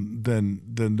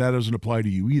that doesn't apply to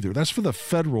you either. That's for the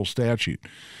federal statute.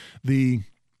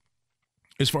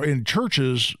 As far in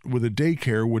churches with a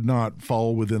daycare would not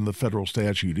fall within the federal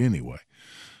statute anyway.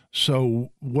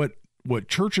 So what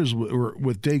churches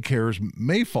with daycares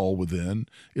may fall within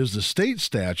is the state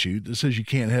statute that says you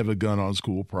can't have a gun on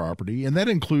school property, and that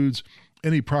includes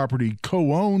any property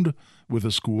co-owned with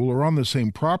a school or on the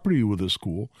same property with a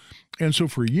school. And so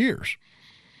for years,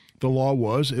 the law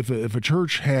was if a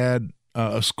church had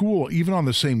a school even on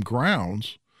the same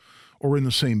grounds or in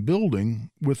the same building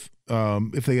with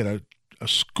if they had a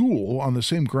school on the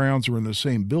same grounds or in the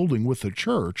same building with the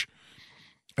church,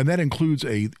 and that includes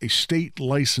a state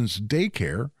licensed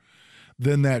daycare,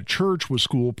 then that church was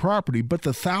school property. But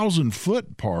the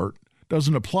 1,000-foot part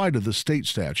doesn't apply to the state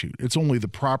statute. It's only the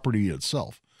property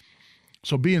itself.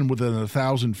 So being within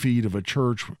 1,000 feet of a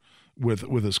church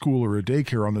with a school or a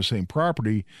daycare on the same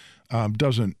property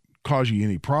doesn't cause you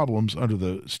any problems under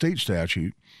the state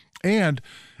statute. And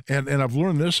I've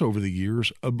learned this over the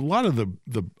years. A lot of the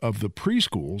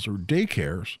preschools or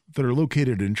daycares that are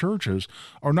located in churches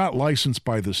are not licensed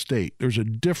by the state. There's a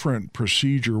different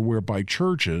procedure whereby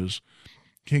churches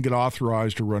can get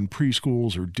authorized to run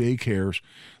preschools or daycares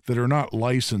that are not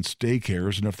licensed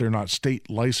daycares. And if they're not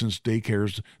state licensed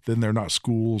daycares, then they're not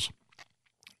schools.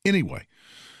 Anyway,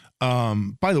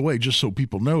 by the way, just so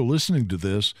people know, listening to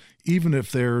this, even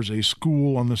if there's a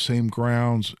school on the same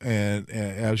grounds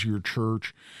as your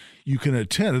church, you can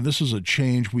attend. And this is a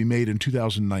change we made in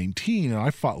 2019, and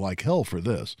I fought like hell for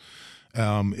this.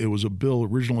 It was a bill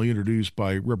originally introduced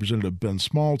by Representative Ben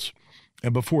Smaltz,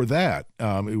 and before that,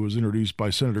 it was introduced by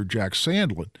Senator Jack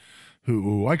Sandlin,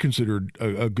 who I considered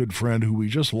a good friend who we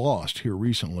just lost here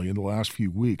recently in the last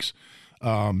few weeks.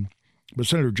 But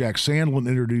Senator Jack Sandlin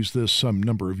introduced this some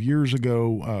number of years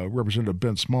ago. Representative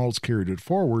Ben Smaltz carried it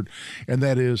forward, and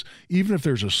that is, even if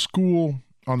there's a school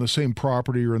on the same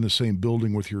property or in the same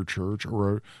building with your church,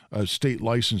 or a state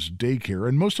licensed daycare,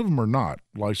 and most of them are not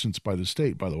licensed by the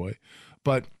state, by the way,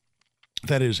 but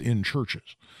that is in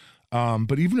churches.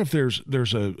 But even if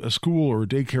there's a school or a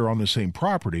daycare on the same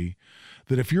property,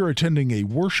 that if you're attending a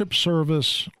worship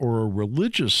service or a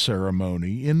religious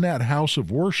ceremony in that house of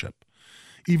worship,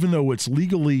 even though it's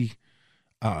legally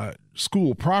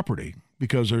school property,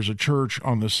 because there's a church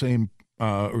on the same,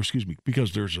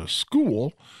 because there's a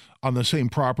school on the same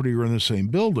property or in the same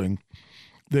building,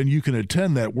 then you can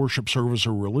attend that worship service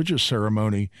or religious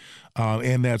ceremony,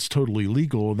 and that's totally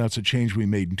legal, and that's a change we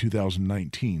made in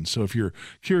 2019. So if you're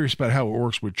curious about how it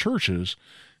works with churches,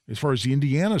 as far as the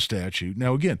Indiana statute,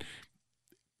 now again,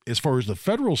 as far as the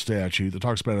federal statute that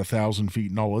talks about 1,000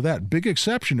 feet and all of that, big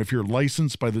exception if you're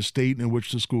licensed by the state in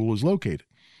which the school is located.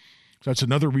 So that's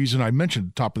another reason I mentioned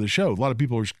at the top of the show. A lot of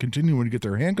people are continuing to get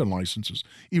their handgun licenses,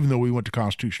 even though we went to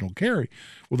constitutional carry.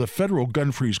 Well, the Federal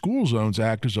Gun-Free School Zones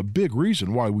Act is a big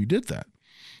reason why we did that.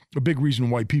 A big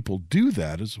reason why people do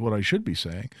that is what I should be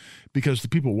saying, because the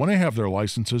people want to have their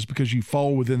licenses because you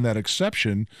fall within that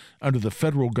exception under the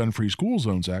Federal Gun-Free School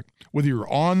Zones Act. Whether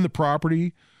you're on the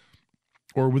property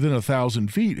or within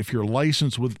 1,000 feet, if you're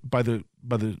licensed by the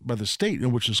state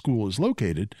in which the school is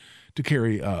located to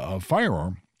carry a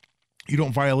firearm, you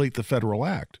don't violate the federal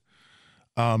act.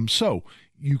 So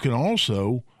you can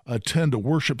also attend a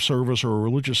worship service or a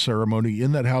religious ceremony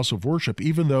in that house of worship,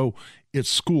 even though it's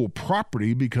school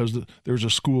property, because there's a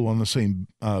school on the same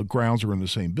grounds or in the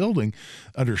same building.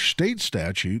 Under state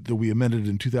statute that we amended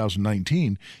in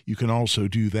 2019, you can also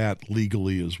do that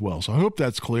legally as well. So I hope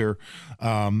that's clear.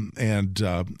 And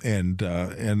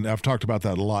I've talked about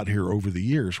that a lot here over the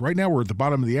years. Right now we're at the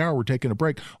bottom of the hour. We're taking a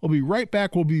break. We'll be right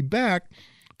back. We'll be back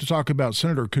to talk about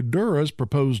Senator Kodura's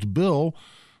proposed bill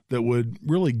that would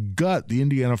really gut the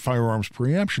Indiana Firearms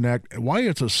Preemption Act, why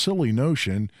it's a silly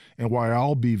notion, and why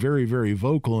I'll be very, very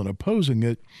vocal in opposing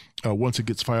it once it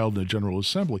gets filed in the General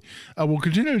Assembly. We'll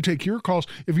continue to take your calls.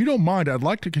 If you don't mind, I'd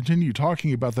like to continue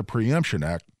talking about the Preemption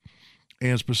Act,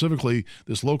 and specifically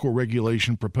this local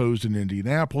regulation proposed in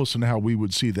Indianapolis and how we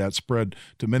would see that spread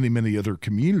to many, many other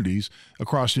communities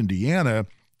across Indiana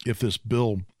if this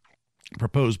bill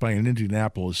proposed by an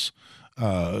Indianapolis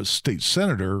state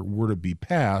senator were to be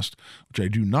passed, which I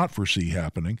do not foresee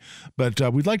happening. But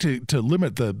we'd like to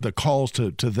limit the calls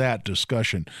to that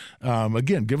discussion.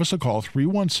 Again, give us a call,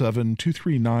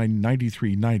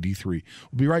 317-239-9393. We'll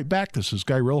be right back. This is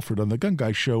Guy Relford on The Gun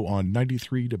Guy Show on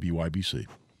 93 WIBC.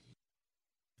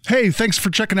 Hey, thanks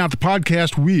for checking out the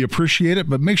podcast. We appreciate it,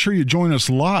 but make sure you join us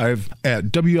live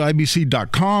at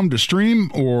WIBC.com to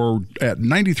stream, or at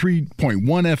 93.1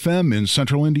 FM in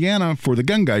Central Indiana for The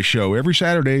Gun Guy Show every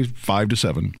Saturday, 5 to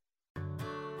 7.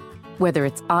 Whether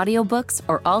it's audiobooks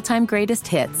or all-time greatest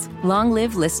hits, long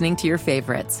live listening to your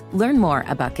favorites. Learn more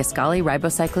about Kisqali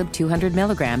Ribociclib 200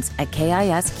 milligrams at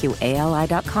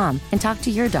KISQALI.com and talk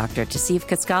to your doctor to see if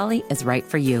Kisqali is right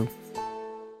for you.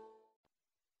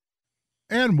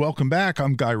 And welcome back.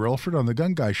 I'm Guy Relford on The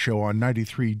Gun Guy Show on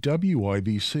 93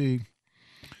 WIBC.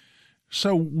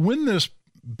 So when this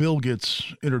bill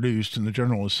gets introduced in the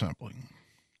General Assembly,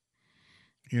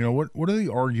 what are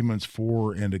the arguments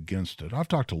for and against it? I've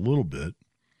talked a little bit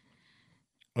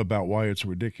about why it's a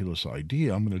ridiculous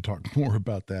idea. I'm going to talk more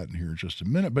about that in here in just a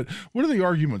minute. But what are the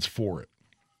arguments for it?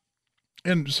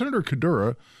 And Senator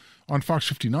Kodura on Fox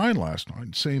 59 last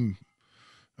night, same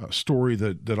story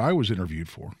that I was interviewed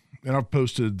for. And I've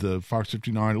posted the Fox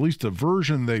 59, at least the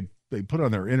version they put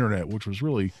on their internet, which was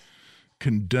really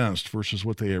condensed versus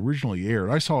what they originally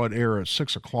aired. I saw it air at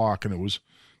 6 o'clock, and it was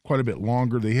quite a bit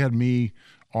longer. They had me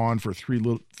on for three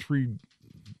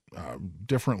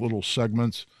different little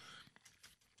segments.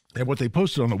 And what they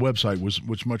posted on the website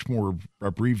was much more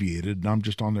abbreviated, and I'm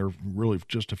just on there really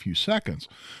just a few seconds.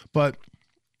 But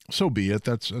so be it.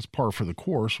 That's par for the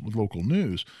course with local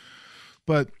news.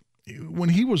 But when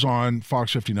he was on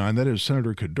Fox 59, that is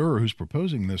Senator Kadura, who's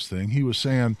proposing this thing, he was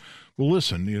saying, well,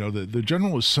 listen, the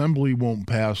General Assembly won't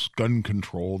pass gun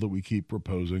control that we keep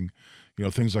proposing,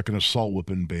 things like an assault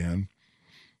weapon ban.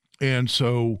 And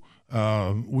so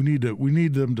we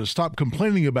need them to stop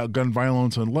complaining about gun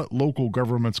violence and let local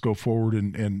governments go forward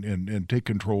and take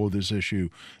control of this issue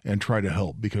and try to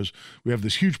help, because we have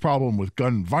this huge problem with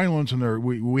gun violence, and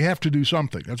we have to do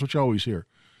something. That's what you always hear.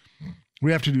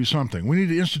 We have to do something. We need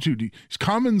to institute these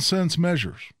common sense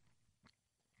measures.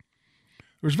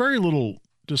 There's very little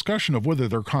discussion of whether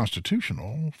they're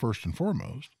constitutional, first and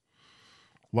foremost,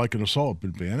 like an assault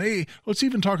weapon ban. Hey, let's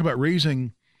even talk about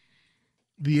raising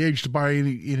the age to buy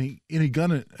any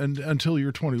gun until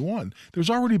you're 21. There's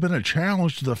already been a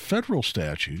challenge to the federal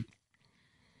statute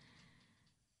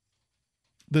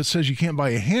that says you can't buy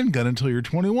a handgun until you're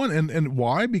 21. And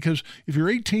why? Because if you're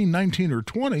 18, 19, or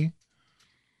 20,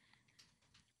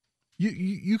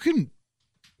 you can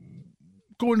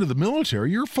go into the military.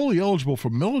 You're fully eligible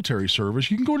for military service.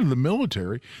 You can go into the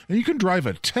military and you can drive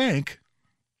a tank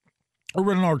or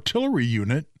run an artillery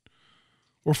unit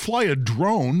or fly a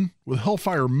drone with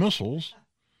Hellfire missiles.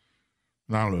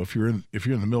 And I don't know if you're in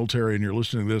the military and you're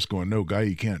listening to this going, no, guy,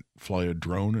 you can't fly a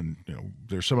drone, and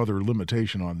there's some other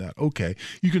limitation on that. Okay,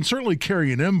 you can certainly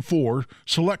carry an M4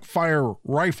 select fire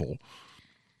rifle,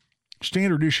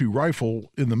 standard issue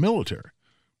rifle in the military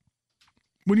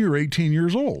when you're 18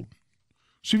 years old.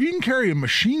 So if you can carry a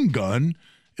machine gun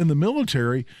in the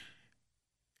military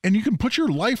and you can put your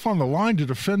life on the line to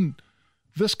defend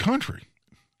this country,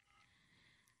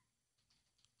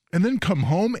 and then come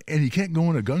home and you can't go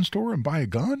in a gun store and buy a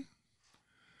gun?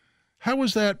 How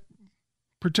is that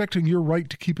protecting your right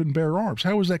to keep and bear arms?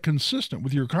 How is that consistent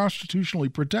with your constitutionally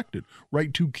protected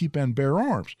right to keep and bear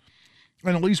arms?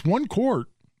 And at least one court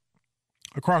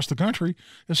across the country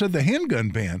has said the handgun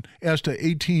ban as to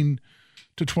 18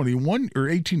 to 21 or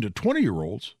 18 to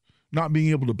 20-year-olds not being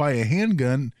able to buy a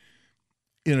handgun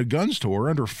in a gun store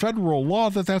under federal law,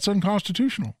 that's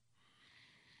unconstitutional.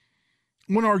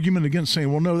 One argument against saying,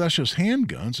 well, no, that's just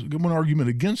handguns. One argument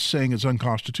against saying it's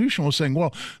unconstitutional is saying,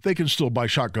 well, they can still buy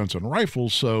shotguns and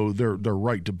rifles, so their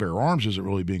right to bear arms isn't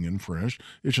really being infringed.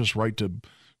 It's just right to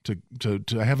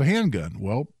have a handgun.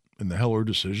 Well, in the Heller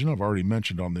decision I've already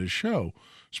mentioned on this show,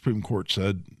 Supreme Court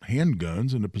said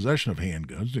handguns and the possession of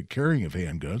handguns, the carrying of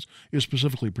handguns, is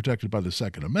specifically protected by the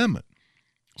Second Amendment.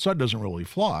 So that doesn't really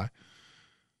fly.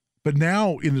 But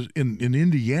now in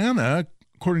Indiana,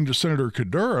 according to Senator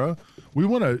Kadura, we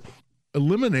want to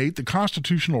eliminate the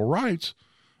constitutional rights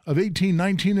of 18,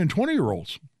 19, and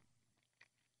 20-year-olds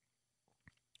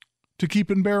to keep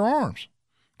and bear arms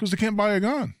because they can't buy a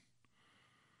gun.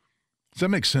 Does that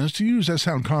make sense to you? Does that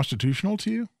sound constitutional to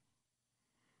you?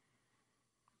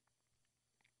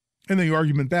 And the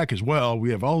argument back is, well,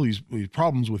 we have all these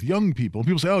problems with young people.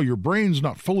 People say, oh, your brain's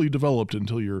not fully developed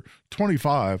until you're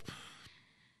 25.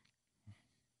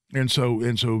 And so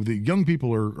the young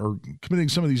people are committing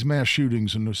some of these mass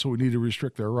shootings, and so we need to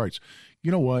restrict their rights.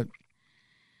 You know what?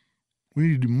 We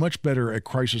need to do much better at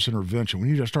crisis intervention. We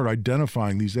need to start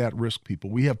identifying these at-risk people.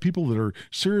 We have people that are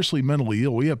seriously mentally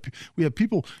ill. We have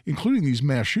people, including these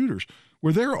mass shooters,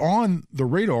 where they're on the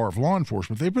radar of law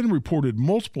enforcement. They've been reported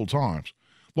multiple times.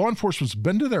 Law enforcement's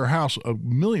been to their house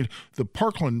the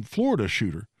Parkland, Florida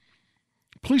shooter.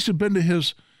 Police have been to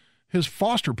his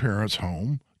foster parents'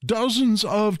 home dozens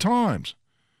of times.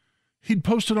 He'd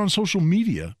posted on social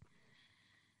media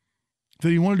that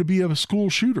he wanted to be a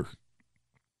school shooter.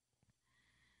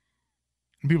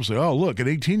 And people say, oh, look, an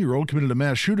 18-year-old committed a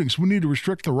mass shooting, so we need to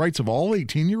restrict the rights of all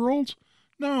 18-year-olds?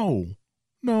 No,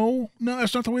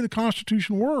 that's not the way the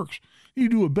Constitution works. You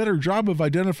do a better job of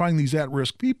identifying these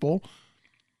at-risk people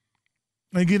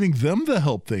and getting them the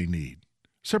help they need,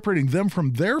 separating them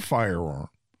from their firearm,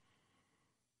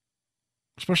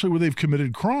 especially where they've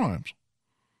committed crimes.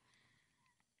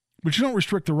 But you don't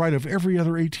restrict the right of every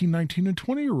other 18, 19, and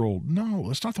 20-year-old. No,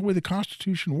 that's not the way the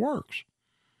Constitution works.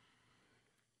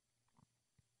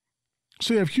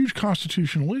 So you have huge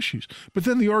constitutional issues. But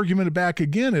then the argument back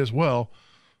again is, well,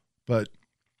 but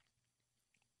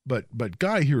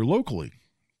Guy, here locally,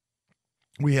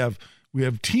 we have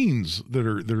teens that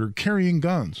are carrying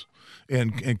guns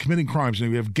and committing crimes, and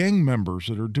we have gang members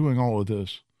that are doing all of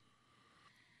this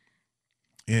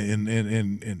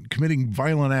and committing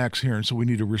violent acts here, and so we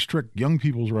need to restrict young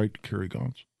people's right to carry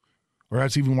guns. Or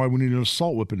that's even why we need an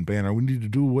assault weapon ban, or we need to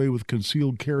do away with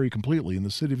concealed carry completely in the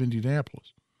city of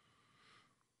Indianapolis.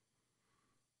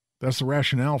 That's the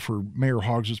rationale for Mayor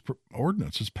Hoggs'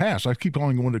 ordinance. It's passed. I keep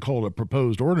calling one to call it a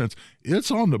proposed ordinance.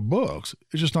 It's on the books.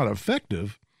 It's just not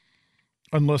effective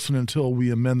unless and until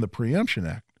we amend the Preemption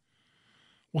Act.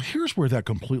 Well, here's where that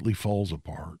completely falls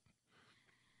apart.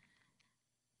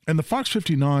 And the Fox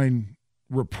 59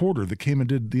 reporter that came and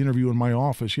did the interview in my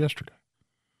office yesterday,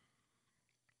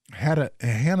 Hannah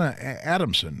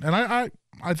Adamson, and I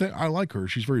think I like her.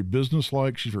 She's very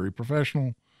businesslike. She's very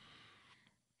professional.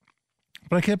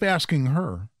 But I kept asking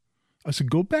her, I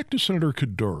said, go back to Senator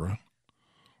Kadura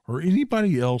or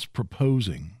anybody else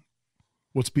proposing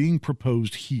what's being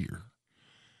proposed here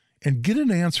and get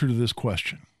an answer to this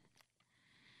question.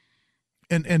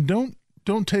 And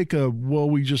don't take a, well,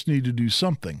 we just need to do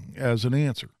something as an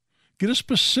answer. Get a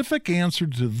specific answer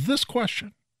to this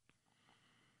question.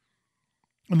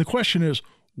 And the question is,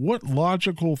 what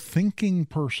logical thinking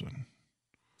person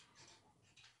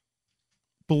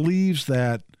believes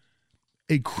that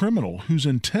a criminal who's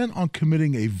intent on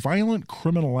committing a violent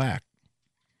criminal act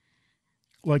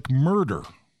like murder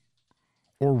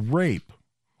or rape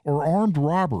or armed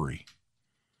robbery,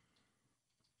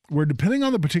 where depending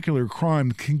on the particular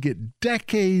crime can get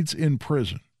decades in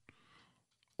prison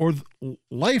or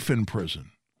life in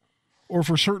prison, or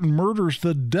for certain murders,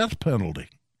 the death penalty.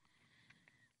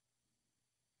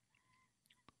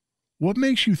 What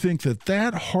makes you think that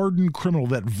that hardened criminal,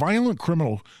 that violent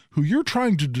criminal who you're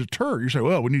trying to deter, you say,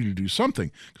 well, we need to do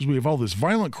something because we have all this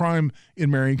violent crime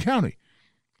in Marion County.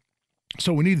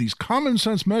 So we need these common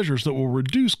sense measures that will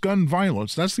reduce gun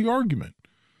violence. That's the argument.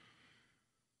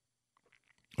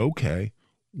 Okay,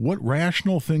 what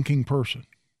rational thinking person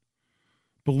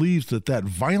believes that that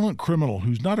violent criminal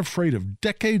who's not afraid of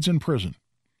decades in prison,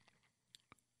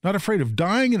 not afraid of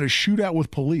dying in a shootout with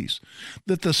police,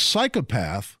 that the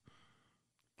psychopath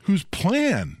whose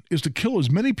plan is to kill as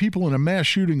many people in a mass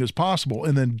shooting as possible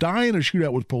and then die in a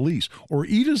shootout with police or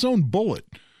eat his own bullet,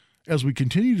 as we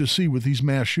continue to see with these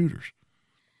mass shooters,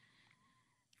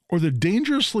 or the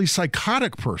dangerously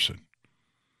psychotic person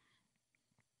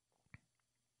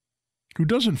who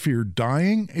doesn't fear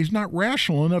dying, he's not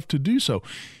rational enough to do so.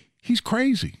 He's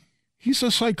crazy. He's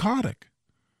a psychotic.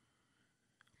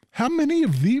 How many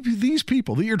of these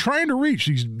people that you're trying to reach,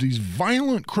 these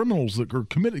violent criminals that are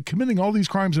committing all these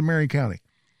crimes in Marion County,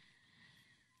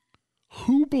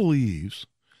 who believes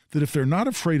that if they're not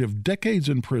afraid of decades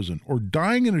in prison or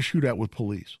dying in a shootout with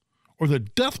police or the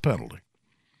death penalty,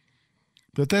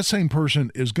 that same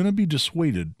person is going to be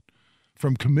dissuaded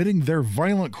from committing their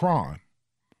violent crime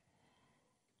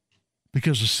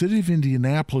because the city of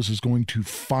Indianapolis is going to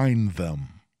fine them?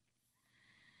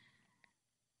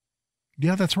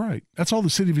 Yeah, that's right. That's all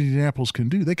the city of Indianapolis can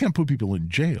do. They can't put people in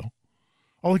jail.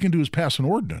 All they can do is pass an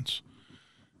ordinance.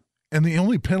 And the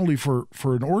only penalty for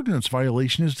an ordinance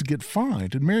violation is to get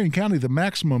fined. In Marion County, the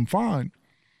maximum fine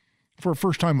for a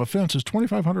first-time offense is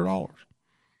 $2,500.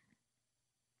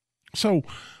 So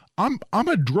I'm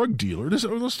a drug dealer.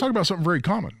 Let's talk about something very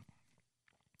common.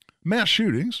 Mass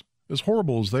shootings, as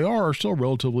horrible as they are still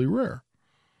relatively rare.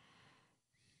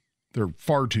 They're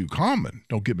far too common,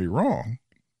 don't get me wrong.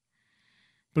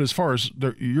 But as far as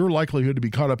your likelihood to be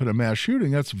caught up in a mass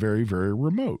shooting, that's very, very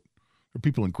remote. There are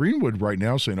people in Greenwood right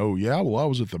now saying, oh, yeah, well, I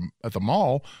was at the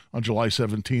mall on July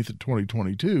 17th of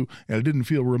 2022, and it didn't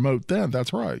feel remote then.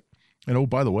 That's right. And, oh,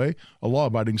 by the way, a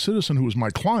law-abiding citizen who was my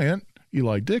client,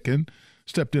 Eli Dickin,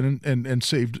 stepped in and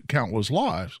saved countless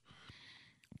lives.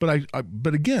 But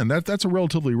but again, that's a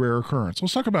relatively rare occurrence.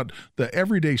 Let's talk about the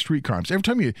everyday street crimes. Every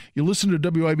time you listen to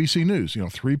WIBC News,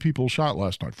 3 people shot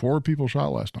last night, 4 people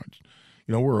shot last night.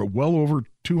 We're at well over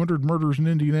 200 murders in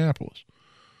Indianapolis.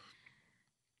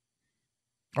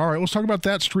 All right, let's talk about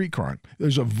that street crime.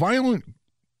 There's a violent,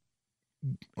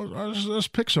 let's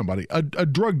pick somebody, a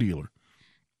drug dealer.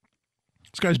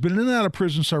 This guy's been in and out of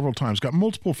prison several times, got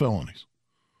multiple felonies.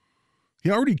 He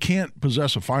already can't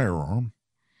possess a firearm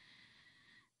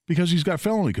because he's got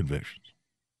felony convictions.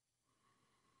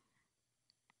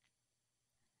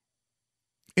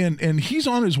 And he's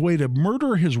on his way to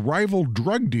murder his rival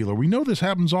drug dealer. We know this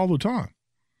happens all the time.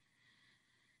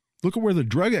 Look at where the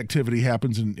drug activity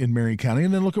happens in Marion County,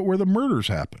 and then look at where the murders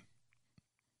happen.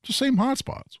 It's the same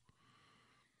hotspots.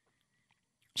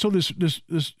 So this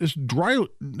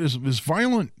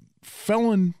violent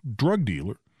felon drug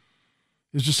dealer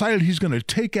has decided he's going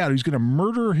to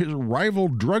murder his rival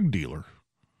drug dealer,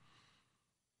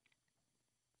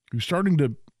 who's starting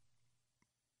to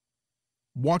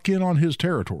walk in on his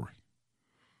territory.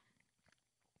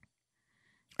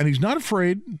 And he's not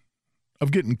afraid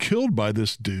of getting killed by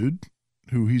this dude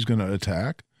who he's going to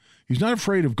attack. He's not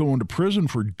afraid of going to prison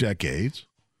for decades.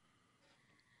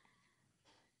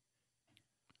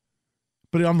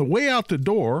 But on the way out the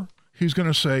door, he's going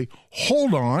to say,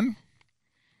 hold on,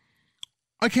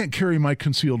 I can't carry my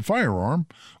concealed firearm,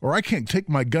 or I can't take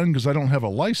my gun because I don't have a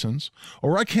license,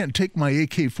 or I can't take my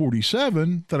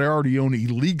AK-47 that I already own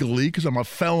illegally because I'm a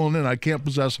felon and I can't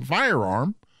possess a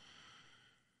firearm.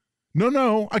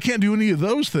 No, I can't do any of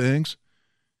those things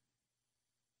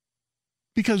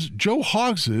because Joe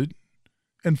Hogsett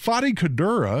and Fadi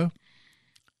Kadura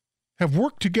have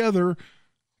worked together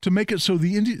to make it so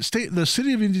the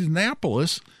city of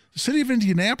Indianapolis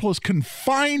can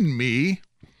fine me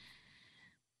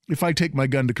if I take my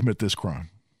gun to commit this crime.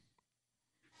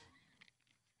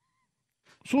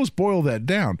 So let's boil that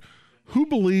down. Who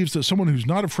believes that someone who's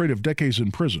not afraid of decades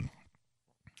in prison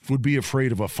would be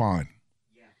afraid of a fine?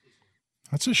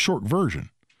 That's a short version.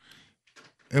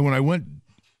 And when I went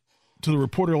to the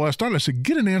reporter last night, I said,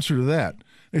 get an answer to that.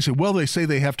 They said, well, they say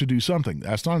they have to do something.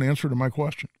 That's not an answer to my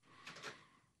question.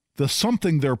 The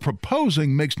something they're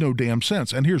proposing makes no damn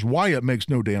sense. And here's why it makes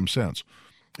no damn sense.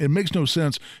 It makes no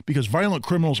sense because violent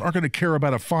criminals aren't going to care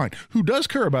about a fine. Who does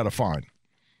care about a fine?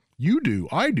 You do.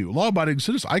 I do. Law-abiding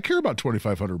citizens. I care about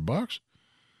 $2,500.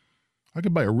 I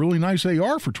could buy a really nice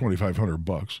AR for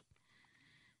 $2,500.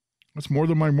 That's more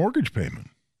than my mortgage payment.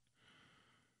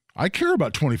 I care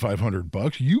about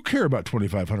 $2,500. You care about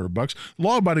 $2,500.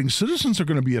 Law-abiding citizens are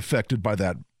going to be affected by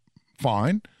that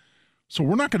fine. So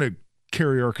we're not going to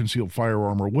carry our concealed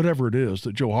firearm or whatever it is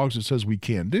that Joe Hogsett says we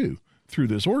can't do through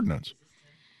this ordinance.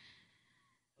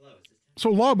 So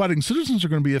law-abiding citizens are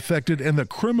going to be affected, and the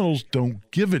criminals don't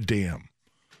give a damn.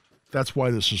 That's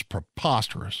why this is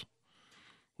preposterous.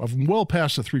 I've well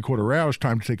past the 3/4 hours.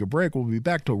 Time to take a break. We'll be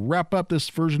back to wrap up this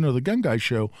version of the Gun Guy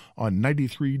Show on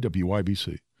 93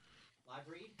 WIBC.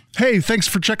 Hey, thanks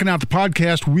for checking out the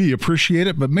podcast. We appreciate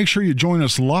it, but make sure you join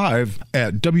us live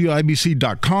at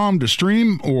WIBC.com to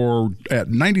stream or at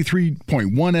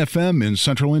 93.1 FM in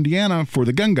Central Indiana for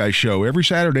the Gun Guy Show every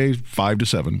Saturday, 5 to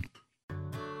 7.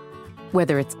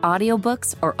 Whether it's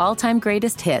audiobooks or all-time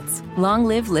greatest hits, long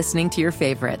live listening to your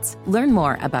favorites. Learn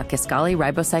more about Kisqali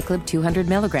Ribociclib 200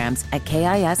 milligrams at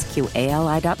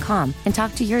KISQALI.com and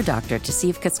talk to your doctor to see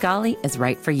if Kisqali is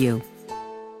right for you.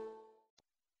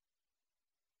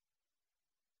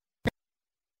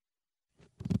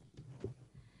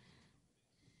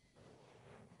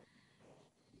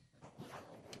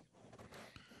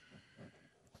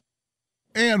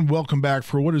 And welcome back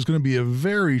for what is going to be a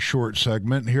very short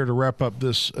segment here to wrap up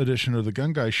this edition of the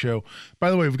Gun Guy Show.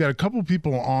 By the way, we've got a couple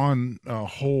people on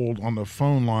hold on the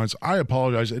phone lines. I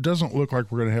apologize. It doesn't look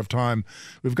like we're going to have time.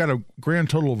 We've got a grand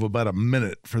total of about a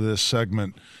minute for this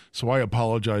segment, so I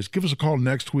apologize. Give us a call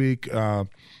next week, and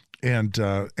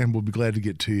we'll be glad to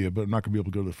get to you, but I'm not going to be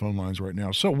able to go to the phone lines right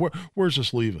now. So where's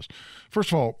this leave us?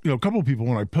 First of all, a couple of people,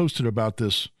 when I posted about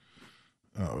this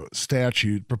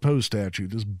proposed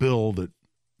statute, this bill that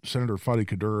Senator Fadi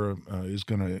Kadura is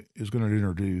going to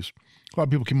introduce. A lot of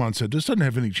people came on and said, this doesn't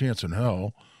have any chance in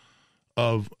hell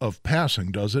of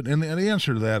passing, does it? And the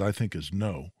answer to that, I think, is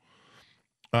no.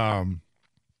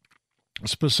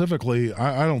 Specifically,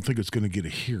 I don't think it's going to get a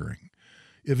hearing.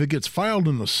 If it gets filed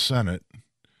in the Senate,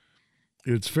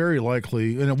 it's very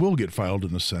likely, and it will get filed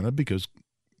in the Senate because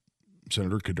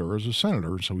Senator Kadura is a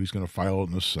senator, so he's going to file it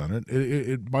in the Senate.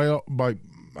 By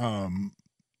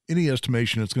any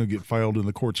estimation, it's going to get filed in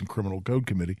the Courts and Criminal Code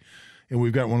Committee, and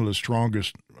we've got one of the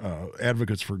strongest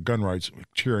advocates for gun rights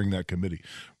chairing that committee.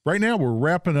 Right now, we're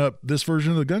wrapping up this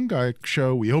version of the Gun Guy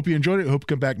Show. We hope you enjoyed it. Hope you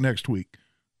come back next week.